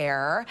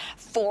there,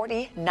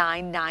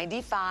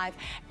 $49.95.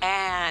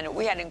 And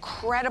we had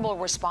incredible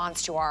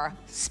response to our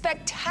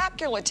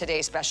spectacular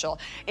Today Special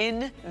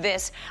in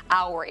this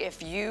hour.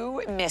 If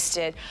you missed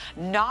it,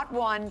 not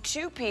one,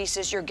 two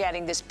pieces, you're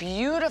getting this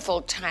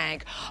beautiful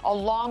tank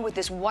along with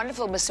this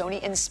wonderful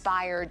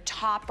Missoni-inspired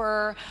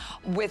topper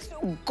with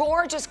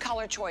gorgeous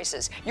color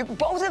choices.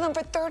 Both of them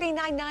for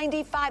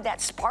 $39.95.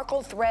 That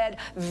sparkle thread,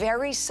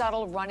 very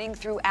subtle, running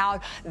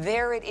throughout.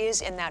 There it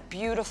is in that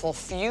beautiful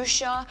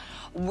fuchsia.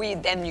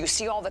 And you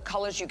see all the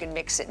colors you can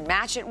mix it,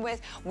 match it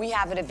with. We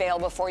have it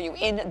available for you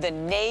in the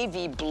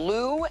navy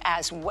blue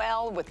as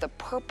well, with the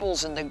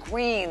purples and the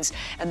greens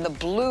and the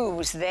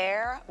blues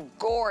there.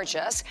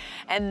 Gorgeous.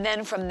 And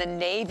then from the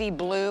navy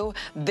blue,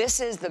 this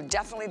is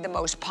definitely the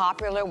most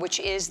popular, which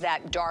is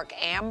that dark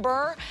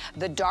amber.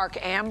 The dark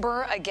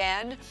amber,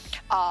 again,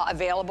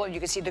 available.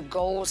 You can see the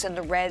golds and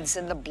the reds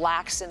and the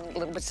blacks and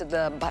little bits of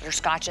the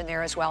butterscotch in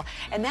there as well.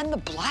 And then the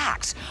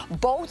blacks,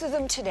 both of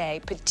them today,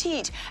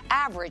 petite,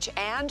 average,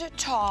 and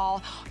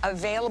tall,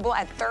 available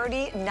at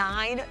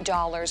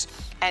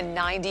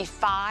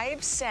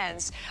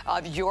 $39.95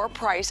 of your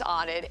price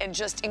on it. And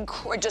just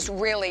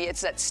really,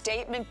 it's that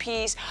statement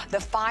piece,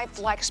 the 5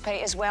 flex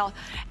pay as well.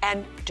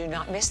 And do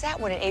not miss that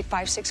one at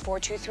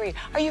 856-423.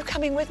 Are you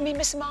coming with me,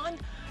 Miss Iman?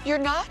 You're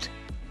not?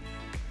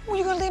 Well,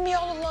 you gonna leave me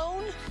all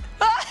alone?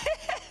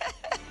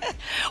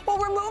 Well,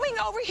 we're moving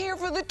over here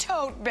for the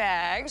tote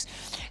bags.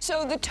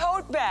 So the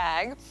tote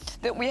bag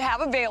that we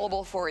have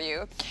available for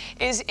you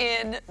is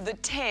in the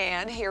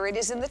tan. Here it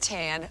is in the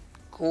tan.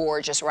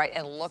 Gorgeous, right?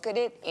 And look at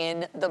it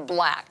in the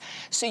black.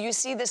 So you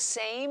see the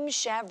same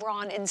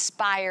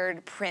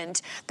chevron-inspired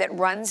print that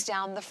runs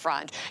down the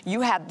front.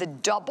 You have the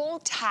double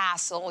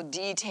tassel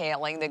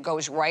detailing that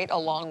goes right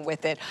along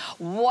with it.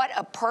 What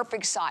a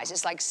perfect size.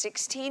 It's like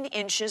 16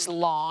 inches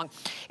long.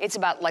 It's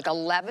about like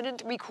 11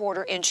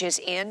 3/4 inches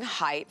in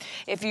height.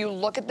 If you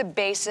look at the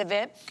base of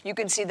it, you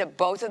can see that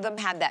both of them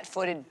have that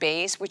footed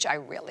base, which I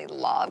really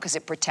love because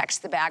it protects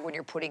the bag when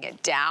you're putting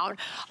it down.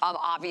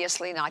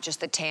 Obviously, not just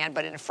the tan,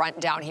 but in front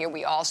down here,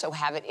 we also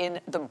have it in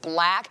the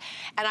black.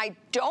 And I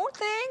don't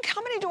think,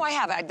 how many do I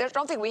have? I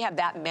don't think we have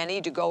that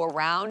many to go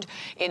around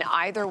in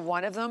either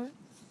one of them.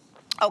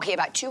 Okay,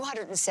 about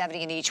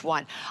 270 in each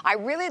one. I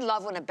really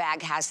love when a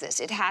bag has this.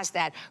 It has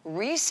that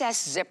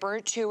recessed zipper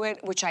to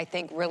it, which I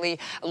think really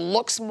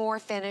looks more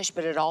finished,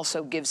 but it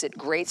also gives it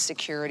great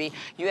security.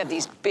 You have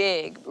these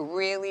big,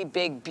 really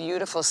big,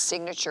 beautiful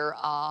signature,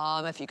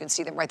 if you can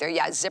see them right there,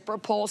 yeah, zipper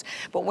pulls.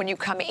 But when you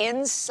come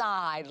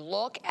inside,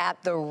 look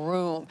at the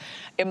room.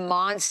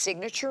 Iman's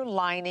signature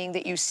lining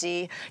that you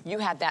see, you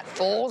have that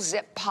full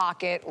zip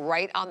pocket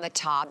right on the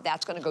top.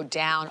 That's gonna go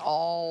down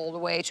all the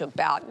way to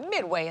about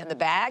midway in the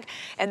bag.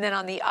 And then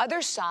on the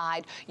other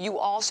side, you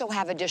also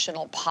have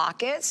additional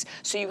pockets.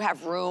 So you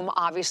have room,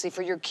 obviously,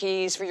 for your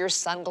keys, for your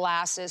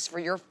sunglasses, for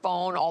your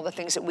phone, all the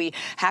things that we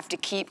have to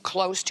keep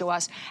close to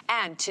us.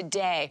 And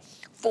today,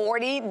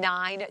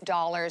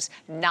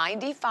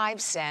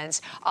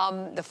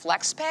 $49.95. The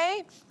flex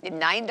pay,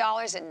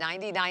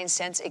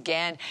 $9.99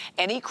 again.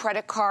 Any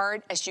credit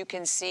card, as you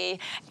can see.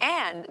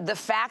 And the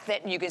fact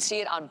that you can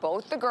see it on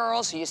both the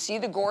girls, so you see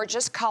the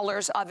gorgeous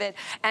colors of it.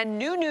 And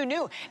new.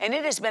 And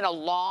it has been a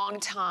long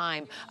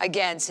time,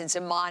 again, since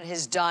Iman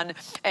has done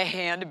a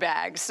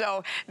handbag.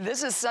 So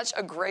this is such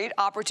a great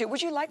opportunity.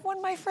 Would you like one,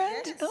 my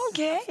friend? Yes,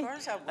 okay. Of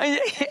course I would.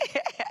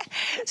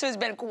 So it's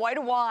been quite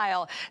a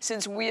while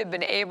since we have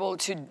been able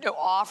to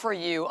offer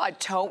you a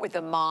tote with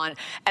Iman.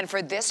 And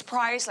for this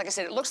price, like I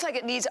said, it looks like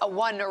it needs a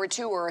 1 or a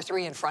 2 or a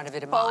 3 in front of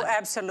it, Iman. Oh,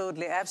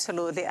 absolutely,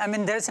 absolutely. I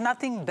mean, there's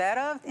nothing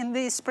better in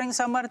the spring,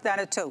 summer than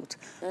a tote.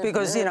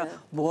 Because, you know,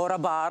 water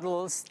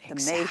bottles, the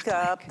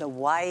makeup, the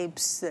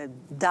wipes, the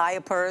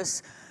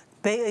diapers,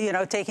 you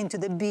know, taking to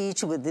the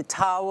beach with the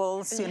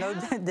towels, you know,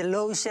 the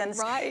lotions.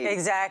 Right.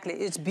 Exactly.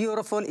 It's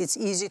beautiful. It's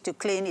easy to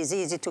clean. It's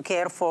easy to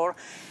care for.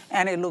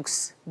 And it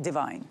looks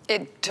divine.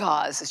 It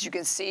does, as you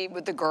can see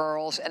with the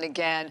girls. And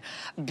again,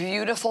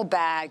 beautiful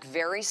bag,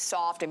 very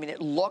soft. I mean,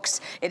 it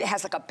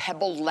has like a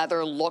pebble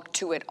leather look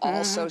to it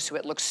also, so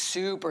it looks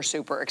super,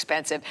 super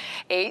expensive.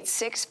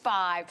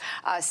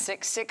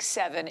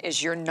 865-667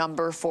 is your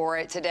number for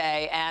it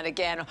today. And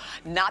again,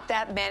 not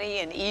that many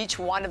in each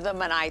one of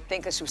them. And I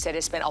think, as we said,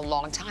 it's been a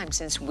long time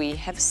since we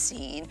have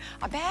seen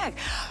a bag.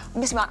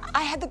 Miss Iman,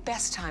 I had the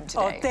best time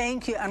today. Oh,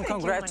 thank you, and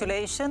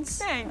congratulations.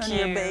 Thank on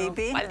you. your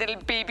baby. My little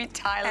baby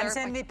Tyler. And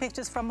send me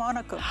pictures from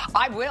Monaco.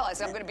 I will,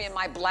 as I'm going to be in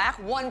my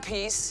black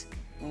one-piece,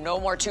 no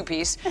more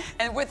two-piece,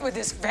 and with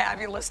this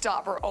fabulous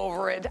topper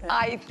over it.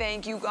 I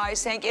thank you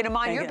guys. Thank you. And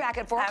Iman, you're back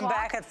at 4 o'clock. I'm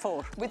back at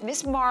 4. With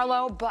Miss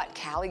Marlowe, but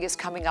Callie is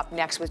coming up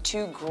next with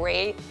 2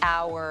 great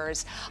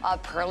hours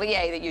of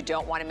Perlier that you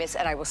don't want to miss.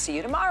 And I will see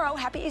you tomorrow.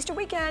 Happy Easter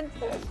weekend.